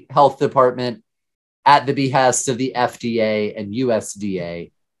Kentucky Health Department, at the behest of the FDA and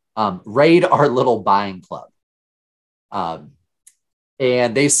USDA, raid our little buying club.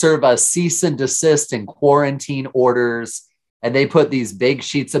 And they serve us cease and desist and quarantine orders. And they put these big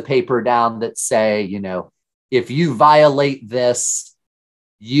sheets of paper down that say, if you violate this,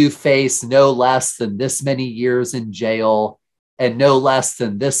 you face no less than this many years in jail and no less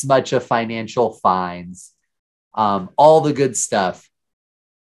than this much of financial fines, all the good stuff.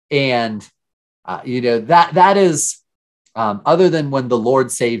 And, that is, other than when the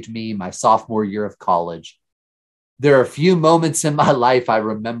Lord saved me my sophomore year of college, there are a few moments in my life I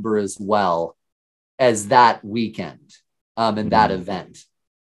remember as well as that weekend and that event,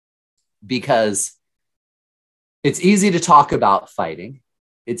 because it's easy to talk about fighting.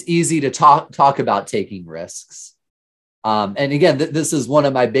 It's easy to talk about taking risks. And again, this is one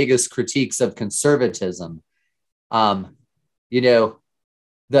of my biggest critiques of conservatism. The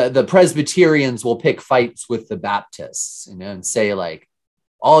Presbyterians will pick fights with the Baptists, and say like,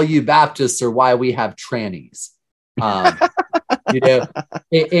 all you Baptists are why we have trannies. And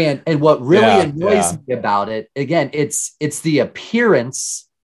what really annoys me about it, again, it's the appearance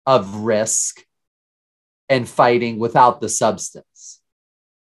of risk and fighting without the substance.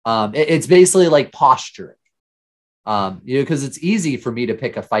 It's basically like posturing, because it's easy for me to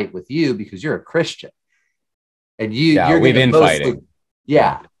pick a fight with you because you're a Christian and we've been fighting.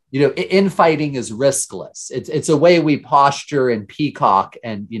 Infighting is riskless. It's a way we posture and peacock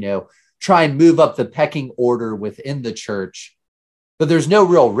and, try and move up the pecking order within the church, but there's no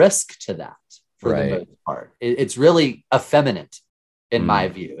real risk to that for the most part. It's really effeminate in my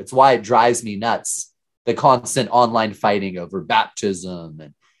view. It's why it drives me nuts, the constant online fighting over baptism.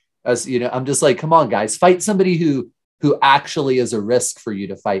 And I'm just like, come on, guys, fight somebody who actually is a risk for you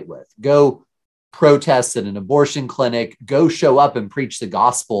to fight with. Go protest at an abortion clinic, go show up and preach the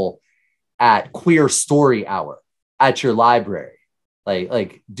gospel at Queer Story Hour at your library.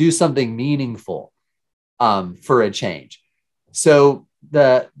 Like do something meaningful for a change. So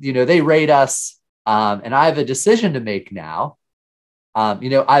they rate us, and I have a decision to make now. I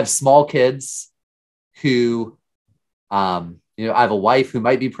have small kids who, I have a wife who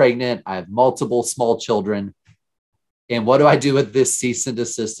might be pregnant. I have multiple small children. And what do I do with this cease and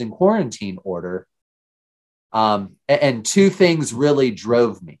desist and quarantine order? And two things really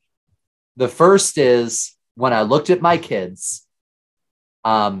drove me. The first is when I looked at my kids,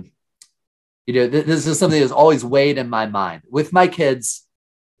 this is something that's always weighed in my mind. With my kids,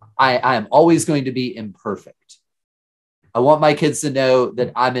 I am always going to be imperfect. I want my kids to know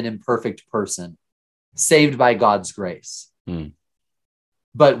that I'm an imperfect person, saved by God's grace.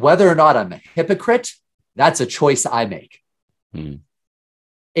 But whether or not I'm a hypocrite, that's a choice I make.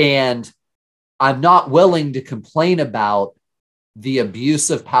 And I'm not willing to complain about the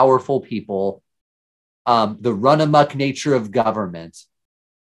abuse of powerful people, the run amok nature of government.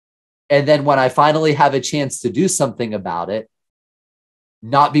 And then when I finally have a chance to do something about it,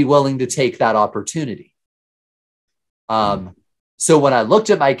 not be willing to take that opportunity. So when I looked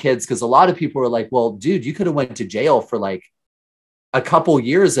at my kids, because a lot of people were like, well, dude, you could have went to jail for like a couple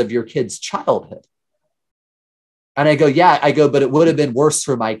years of your kid's childhood. And I go, but it would have been worse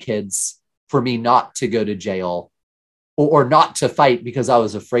for my kids for me not to go to jail or not to fight because I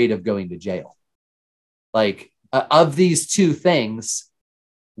was afraid of going to jail. Like of these two things,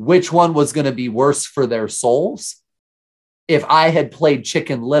 which one was going to be worse for their souls? If I had played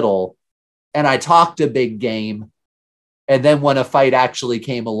Chicken Little and I talked a big game, and then when a fight actually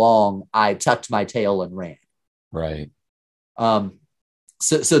came along, I tucked my tail and ran. Right.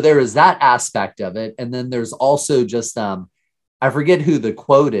 So there is that aspect of it. And then there's also just, I forget who the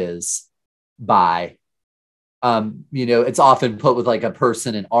quote is by, it's often put with like a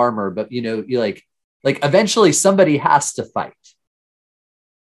person in armor, but you like eventually somebody has to fight.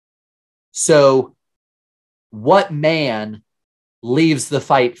 So what man leaves the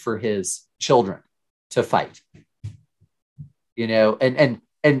fight for his children to fight? And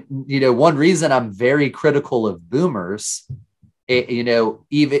one reason I'm very critical of boomers,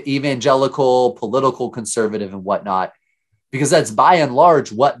 evangelical, political conservative and whatnot, because that's by and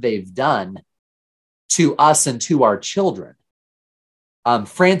large what they've done to us and to our children.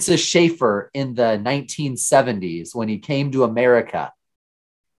 Francis Schaeffer in the 1970s, when he came to America,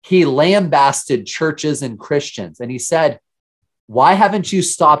 he lambasted churches and Christians. And he said, why haven't you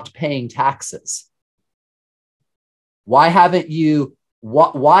stopped paying taxes? Why have you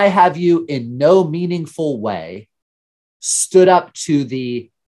in no meaningful way stood up to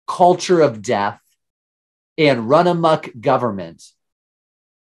the culture of death and run amok government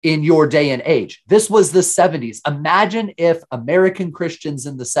in your day and age? This was the 70s. Imagine if American Christians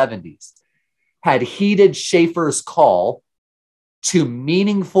in the 70s had heeded Schaeffer's call to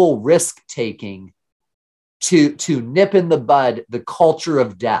meaningful risk taking to nip in the bud the culture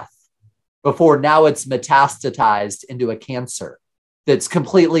of death before now it's metastatized into a cancer that's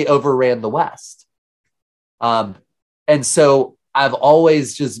completely overran the West. And so I've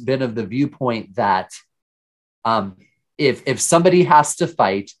always just been of the viewpoint that if somebody has to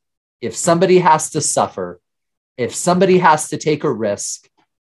fight, if somebody has to suffer, if somebody has to take a risk,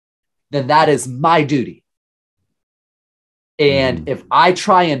 then that is my duty. And if I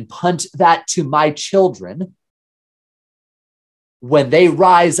try and punt that to my children, when they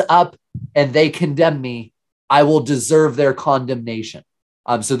rise up and they condemn me, I will deserve their condemnation.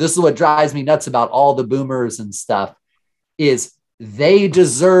 So this is what drives me nuts about all the boomers and stuff, is they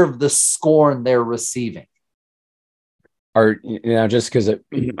deserve the scorn they're receiving. Just because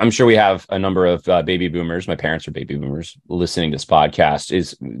I'm sure we have a number of baby boomers, my parents are baby boomers, listening to this podcast,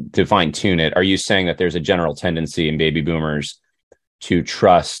 is to fine tune it. Are you saying that there's a general tendency in baby boomers to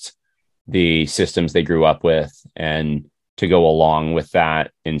trust the systems they grew up with and to go along with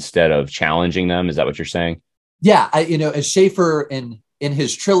that instead of challenging them? Is that what you're saying? Yeah. As Schaeffer in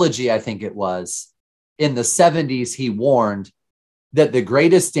his trilogy, I think it was in the 70s, he warned that the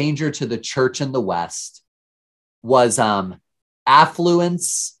greatest danger to the church in the West was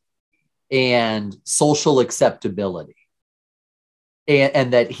affluence and social acceptability.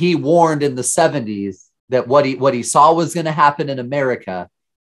 And that he warned in the 70s that what he saw was going to happen in America,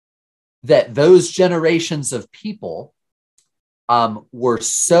 that those generations of people were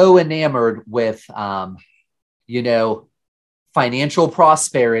so enamored with, financial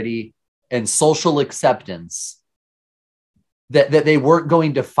prosperity and social acceptance that they weren't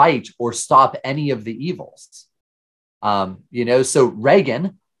going to fight or stop any of the evils. So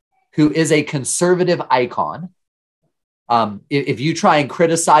Reagan, who is a conservative icon, if you try and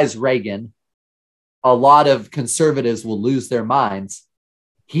criticize Reagan, a lot of conservatives will lose their minds.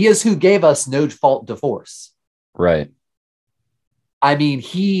 He is who gave us no-fault divorce. Right. I mean,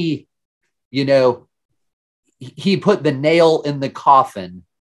 he put the nail in the coffin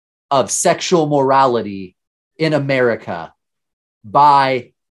of sexual morality in America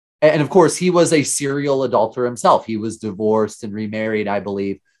and of course, he was a serial adulterer himself. He was divorced and remarried, I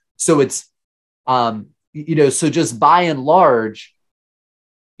believe. So it's, so just by and large,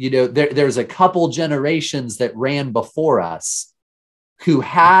 there's a couple generations that ran before us who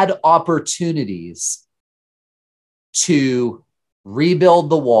had opportunities to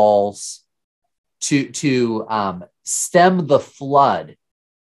rebuild the walls, to stem the flood.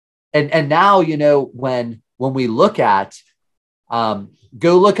 And now, when we look at,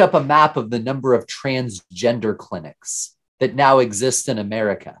 go look up a map of the number of transgender clinics that now exist in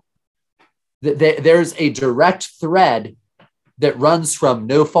America. There's a direct thread that runs from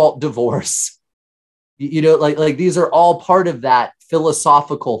no-fault divorce. Like these are all part of that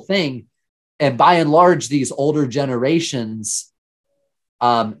philosophical thing. And by and large, these older generations,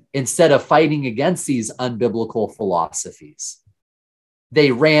 instead of fighting against these unbiblical philosophies,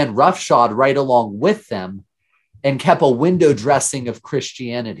 they ran roughshod right along with them and kept a window dressing of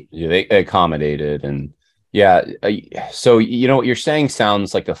Christianity. Yeah, they accommodated. And so what you're saying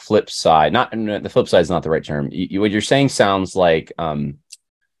sounds like the flip side. Not the flip side is not the right term. What you're saying sounds like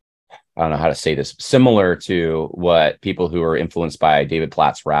I don't know how to say this, similar to what people who are influenced by David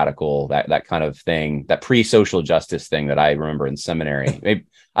Platt's Radical, that kind of thing, that pre-social justice thing that I remember in seminary. Maybe,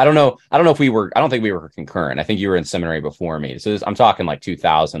 I don't know if we were, I don't think we were concurrent. I think you were in seminary before me. So I'm talking like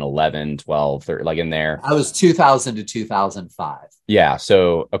 2011, 12, 13, like in there. I was 2000 to 2005. Yeah.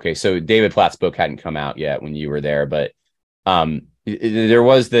 So, okay. So David Platt's book hadn't come out yet when you were there, but there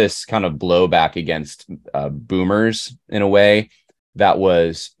was this kind of blowback against boomers in a way that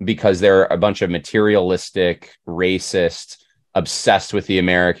was because they're a bunch of materialistic, racist, obsessed with the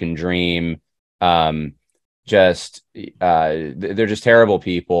American dream, they're just terrible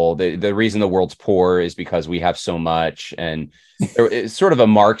people. The reason the world's poor is because we have so much, and it's sort of a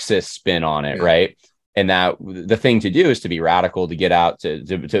Marxist spin on it, right? And that the thing to do is to be radical, to get out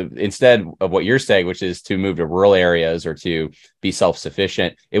to instead of what you're saying, which is to move to rural areas or to be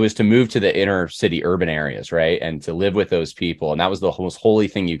self-sufficient. It was to move to the inner city urban areas, right? And to live with those people. And that was the most holy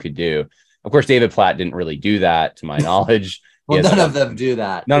thing you could do. Of course, David Platt didn't really do that, to my knowledge. Well, none of them do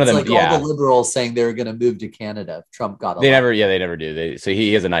that. None it's of them. Like all the liberals saying they were going to move to Canada if Trump got elected. They never do. So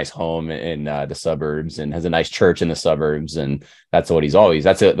he has a nice home in the suburbs and has a nice church in the suburbs. And that's what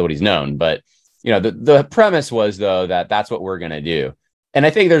what he's known. But, the premise was, though, that's what we're going to do. And I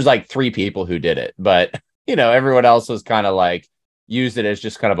think there's like 3 people who did it. But, everyone else was kind of like used it as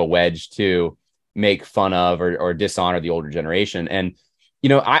just kind of a wedge to make fun of or dishonor the older generation. And,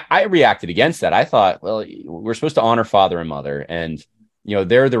 I reacted against that. I thought, well, we're supposed to honor father and mother. And,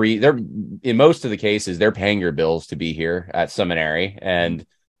 they're in most of the cases, they're paying your bills to be here at seminary. And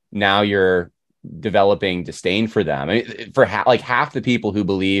now you're developing disdain for them. I mean, for half the people who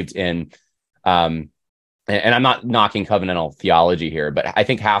believed in, and I'm not knocking covenantal theology here, but I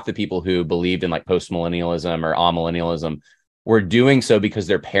think half the people who believed in like postmillennialism or amillennialism were doing so because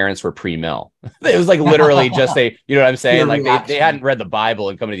their parents were pre-mill. It was like literally just you know what I'm saying? Like they hadn't read the Bible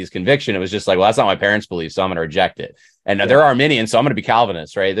and come to these conviction. It was just like, well, that's not what my parents believe, so I'm going to reject it. And they're Arminian, so I'm going to be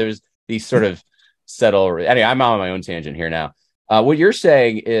Calvinist, right? There's these sort of anyway, I'm on my own tangent here now. What you're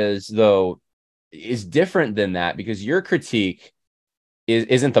saying is different than that, because your critique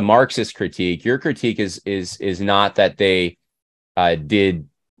isn't the Marxist critique. Your critique is not that they did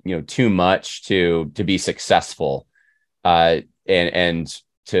too much to be successful and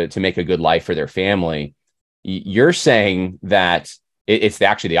to make a good life for their family. You're saying that it's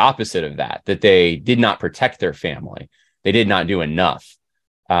actually the opposite of that they did not protect their family. They did not do enough.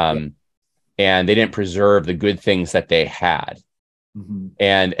 And they didn't preserve the good things that they had. Mm-hmm.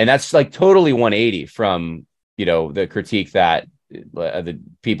 And that's like totally 180 from, the critique that the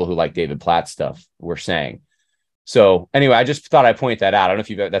people who like David Platt stuff were saying. So anyway, I just thought I'd point that out. I don't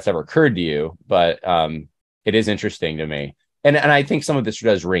know if that's ever occurred to you, but it is interesting to me. And I think some of this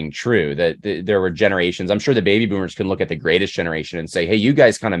does ring true, that there were generations. I'm sure the baby boomers can look at the greatest generation and say, hey, you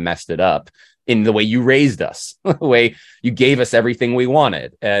guys kind of messed it up in the way you raised us, the way you gave us everything we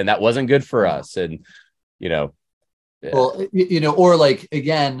wanted. And that wasn't good for us. And, well, or like,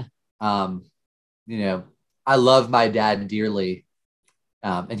 again, I love my dad dearly.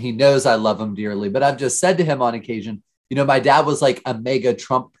 And he knows I love him dearly, but I've just said to him on occasion, my dad was like a mega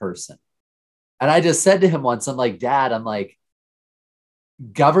Trump person. And I just said to him once, I'm like, Dad,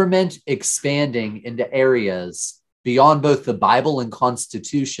 government expanding into areas beyond both the Bible and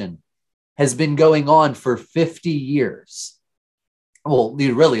Constitution has been going on for 50 years. Well,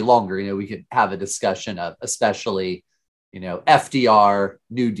 really longer. We could have a discussion of especially, FDR,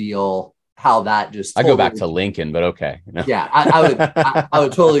 New Deal, how that just I go back to Lincoln, but okay. Yeah, I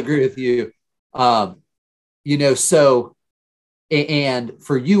would totally agree with you. So, and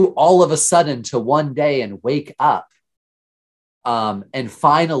for you all of a sudden to one day and wake up and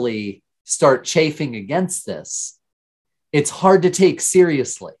finally start chafing against this, it's hard to take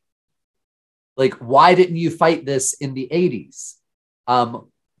seriously. Like, why didn't you fight this in the 80s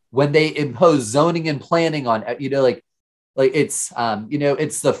when they imposed zoning and planning on, it's,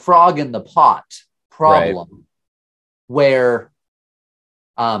 it's the frog in the pot problem, right, where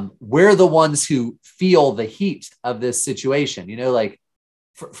we're the ones who feel the heat of this situation,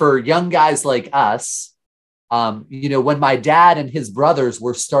 for young guys like us, when my dad and his brothers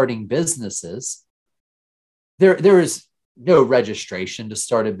were starting businesses, there was no registration to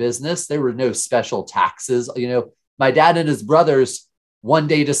start a business. There were no special taxes. My dad and his brothers one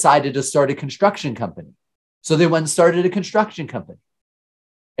day decided to start a construction company. So they went and started a construction company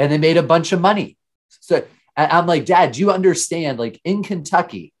and they made a bunch of money. So I'm like, Dad, do you understand? Like in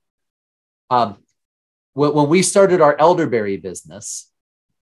Kentucky, when we started our elderberry business,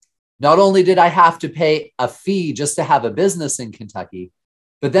 not only did I have to pay a fee just to have a business in Kentucky,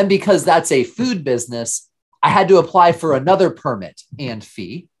 but then because that's a food business, I had to apply for another permit and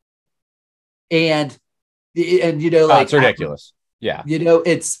fee. And it's ridiculous. Yeah.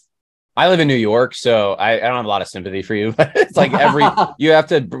 I live in New York, so I don't have a lot of sympathy for you, but it's like you have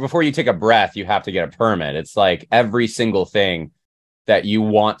to, before you take a breath, you have to get a permit. It's like every single thing that you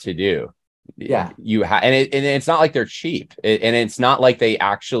want to do. Yeah. And it's not like they're cheap, and it's not like they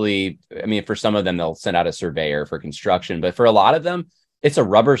actually, for some of them, they'll send out a surveyor for construction, but for a lot of them, it's a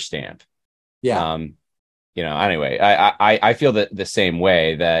rubber stamp. Yeah. Anyway, I feel that the same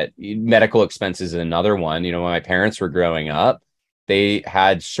way, that medical expenses is another one. When my parents were growing up, they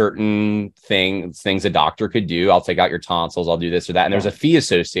had certain things a doctor could do. I'll take out your tonsils. I'll do this or that. And there's a fee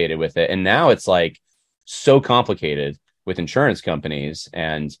associated with it. And now it's like so complicated with insurance companies.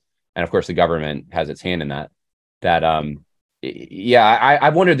 And of course the government has its hand in that, I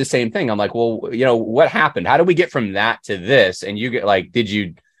wondered the same thing. I'm like, well, what happened? How did we get from that to this? And you get like, did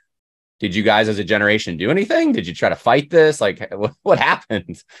you guys as a generation do anything? Did you try to fight this? Like what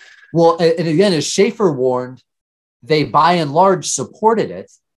happened? Well, and again, as Schaefer warned, they by and large supported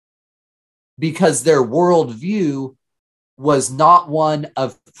it because their worldview was not one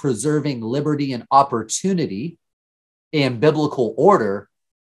of preserving liberty and opportunity and biblical order.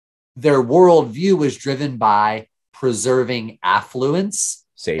 Their worldview was driven by preserving affluence,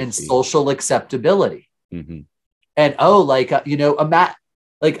 safety, and social acceptability. Mm-hmm. And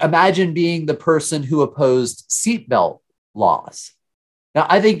imagine being the person who opposed seatbelt laws. Now,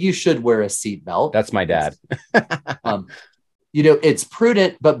 I think you should wear a seatbelt. That's my dad. It's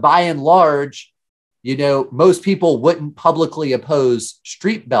prudent, but by and large, most people wouldn't publicly oppose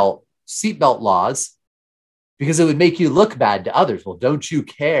seatbelt laws because it would make you look bad to others. Well, don't you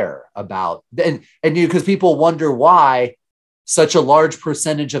care about, and because people wonder why such a large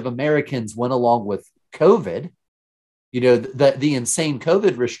percentage of Americans went along with COVID, the insane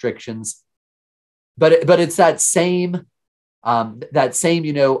COVID restrictions, but it's that same,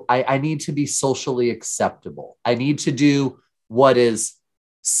 I need to be socially acceptable. I need to do what is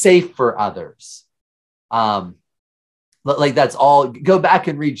safe for others. That's all. Go back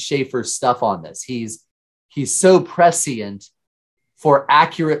and read Schaeffer's stuff on this. He's so prescient for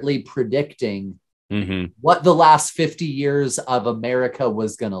accurately predicting what the last 50 years of America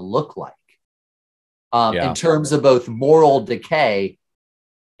was going to look like in terms of both moral decay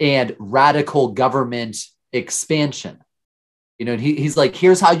and radical government expansion. He's like,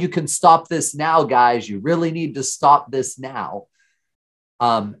 here's how you can stop this now, guys. You really need to stop this now.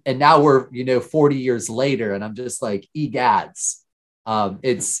 And now we're, 40 years later, and I'm just like, egads.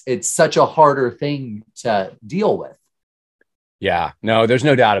 It's such a harder thing to deal with. Yeah, no, there's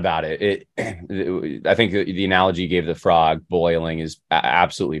no doubt about it. I think the analogy you gave the frog boiling is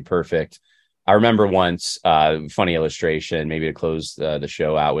absolutely perfect. I remember once, funny illustration, maybe to close the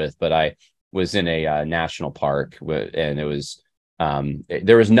show out with, but I was in a national park and it was,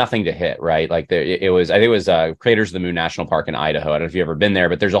 there was nothing to hit, right? Like I think it was Craters of the Moon National Park in Idaho. I don't know if you've ever been there,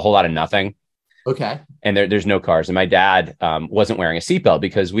 but there's a whole lot of nothing. Okay. And there's no cars. And my dad wasn't wearing a seatbelt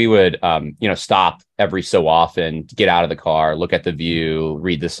because we would, stop every so often, get out of the car, look at the view,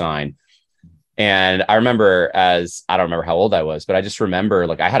 read the sign. And I remember I don't remember how old I was, but I just remember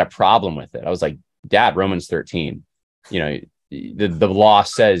I had a problem with it. I was like, Dad, Romans 13, the law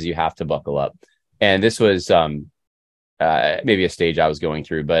says you have to buckle up. And this was maybe a stage I was going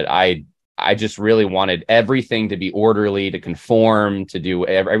through, but I just really wanted everything to be orderly, to conform, to do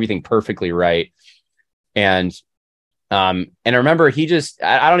everything perfectly right. And I remember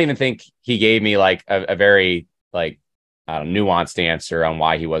I don't even think he gave me a very nuanced answer on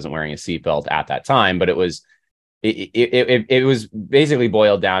why he wasn't wearing a seatbelt at that time, but it was basically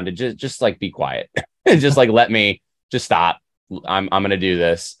boiled down to just be quiet and just let me just stop. I'm going to do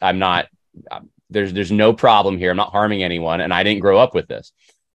this. I'm not, there's no problem here. I'm not harming anyone. And I didn't grow up with this.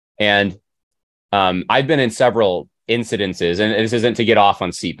 And I've been in several incidences, and this isn't to get off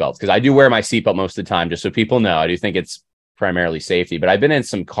on seatbelts because I do wear my seatbelt most of the time, just so people know. I do think it's primarily safety, but I've been in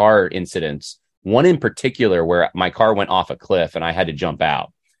some car incidents, one in particular where my car went off a cliff and I had to jump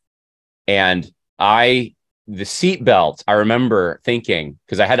out. And the seatbelt, I remember thinking,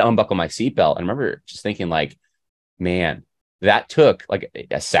 because I had to unbuckle my seatbelt, I remember just thinking man, that took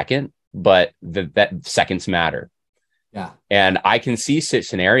a second, but that seconds matter. Yeah. And I can see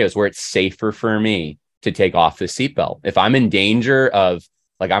scenarios where it's safer for me to take off the seatbelt. If I'm in danger of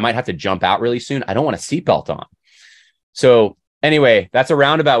I might have to jump out really soon, I don't want a seatbelt on. So anyway, that's a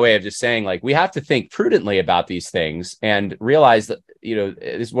roundabout way of just saying we have to think prudently about these things and realize that,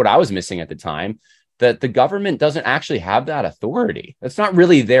 this is what I was missing at the time, that the government doesn't actually have that authority. That's not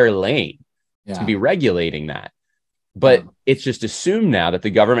really their lane to be regulating that. But it's just assumed now that the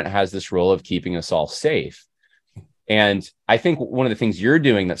government has this role of keeping us all safe. And I think one of the things you're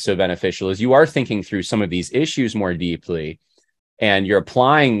doing that's so beneficial is you are thinking through some of these issues more deeply, and you're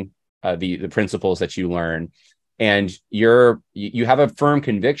applying the principles that you learn, and you have a firm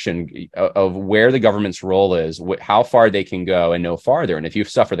conviction of where the government's role is, how far they can go and no farther. And if you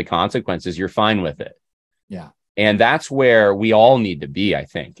suffer the consequences, you're fine with it. Yeah. And that's where we all need to be, I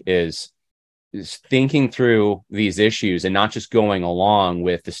think, is thinking through these issues and not just going along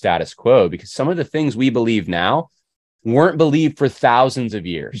with the status quo, because some of the things we believe now weren't believed for thousands of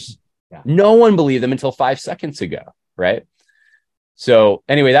years. Yeah. No one believed them until 5 seconds ago, right? So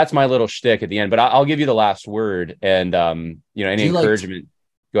anyway, that's my little shtick at the end, but I'll give you the last word, and any encouragement.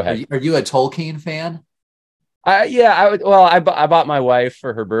 Go ahead. Are you a Tolkien fan? Yeah, I bought my wife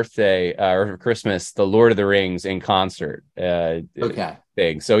for her birthday or for Christmas the Lord of the Rings in concert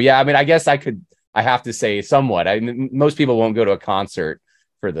thing. So yeah, I mean, I guess I have to say somewhat. Most people won't go to a concert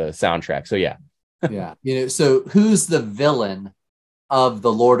for the soundtrack. So yeah. Yeah. So who's the villain of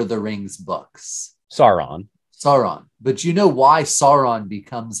the Lord of the Rings books? Sauron. Sauron. But you know why Sauron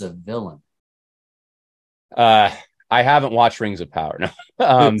becomes a villain? I haven't watched Rings of Power.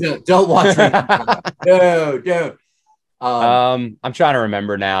 No. Don't watch Rings of Power. No, don't. I'm trying to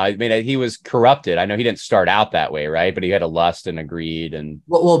remember now. I mean, he was corrupted. I know he didn't start out that way, right? But he had a lust and a greed, and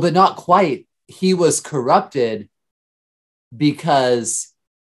well, but not quite. He was corrupted because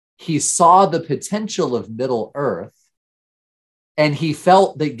he saw the potential of Middle Earth, and he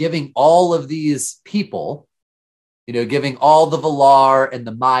felt that giving all of these people, giving all the Valar and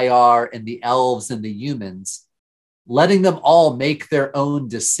the Maiar and the elves and the humans, letting them all make their own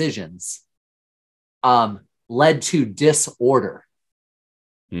decisions, led to disorder.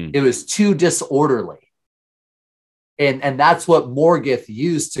 It was too disorderly. And that's what Morgoth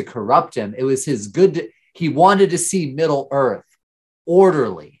used to corrupt him. It was his good. He wanted to see Middle Earth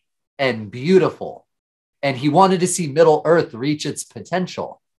orderly and beautiful. And he wanted to see Middle Earth reach its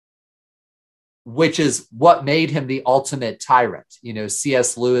potential, which is what made him the ultimate tyrant.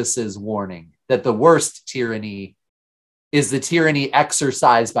 C.S. Lewis's warning that the worst tyranny is the tyranny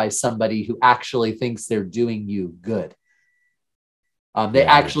exercised by somebody who actually thinks they're doing you good. They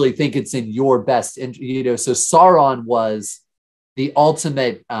actually think it's in your best interest. So Sauron was the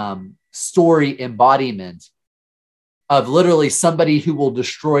ultimate story embodiment of literally somebody who will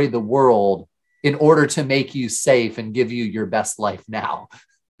destroy the world in order to make you safe and give you your best life now.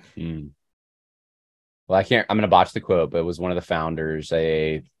 Well, I'm going to botch the quote, but it was one of the founders.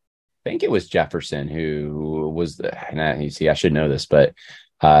 I think it was Jefferson who was you see, I should know this, but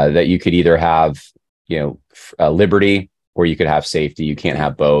that you could either have, liberty or you could have safety. You can't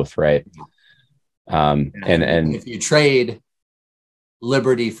have both, right? And if you trade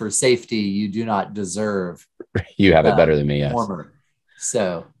liberty for safety, you do not deserve. You have it better than me, yes.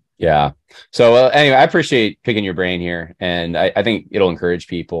 So yeah. So anyway, I appreciate picking your brain here, and I think it'll encourage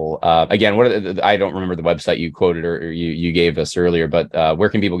people. Again, I don't remember the website you quoted or you gave us earlier, but where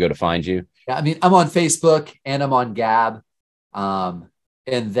can people go to find you? Yeah, I mean, I'm on Facebook and I'm on Gab.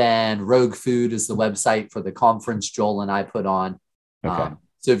 And then Rogue Food is the website for the conference Joel and I put on. Okay.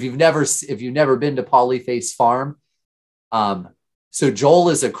 So if you've never been to Polyface Farm, so Joel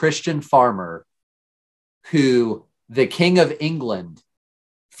is a Christian farmer who the King of England,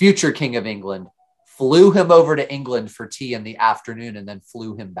 future King of England, flew him over to England for tea in the afternoon and then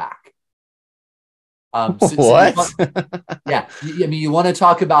flew him back. What? Yeah. I mean, you want to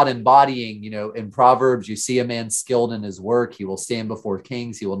talk about embodying, in Proverbs, you see a man skilled in his work. He will stand before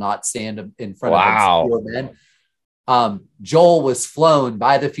kings. He will not stand in front of obscure men. Joel was flown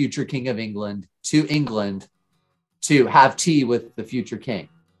by the future King of England to England to have tea with the future king.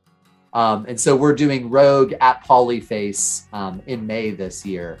 And so we're doing Rogue at Polyface in May this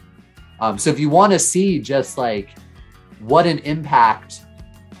year. So if you want to see just like what an impact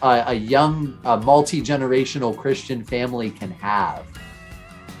a young multi-generational Christian family can have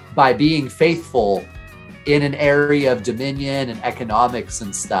by being faithful in an area of dominion and economics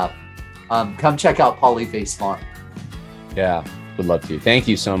and stuff, come check out Polyface Farm. Yeah, would love to. Thank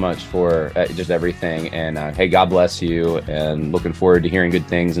you so much for just everything. And hey, God bless you, and looking forward to hearing good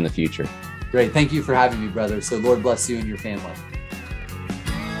things in the future. Great. Thank you for having me, brother. So Lord bless you and your family.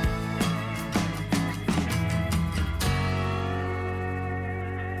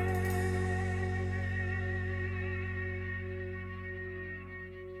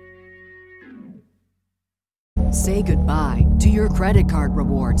 Say goodbye to your credit card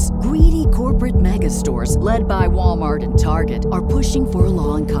rewards. Greedy corporate mega stores, led by Walmart and Target, are pushing for a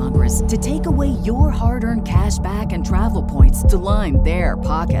law in Congress to take away your hard-earned cash back and travel points to line their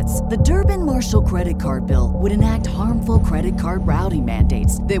pockets. The Durbin-Marshall credit card bill would enact harmful credit card routing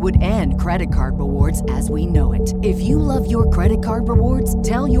mandates that would end credit card rewards as we know it. If you love your credit card rewards,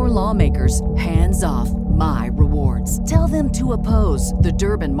 tell your lawmakers, hands off my rewards. Tell them to oppose the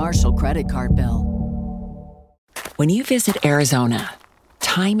Durbin-Marshall credit card bill. When you visit Arizona,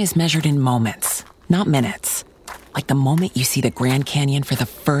 time is measured in moments, not minutes. Like the moment you see the Grand Canyon for the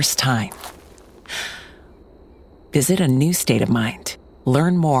first time. Visit a new state of mind.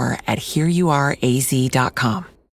 Learn more at hereyouareaz.com.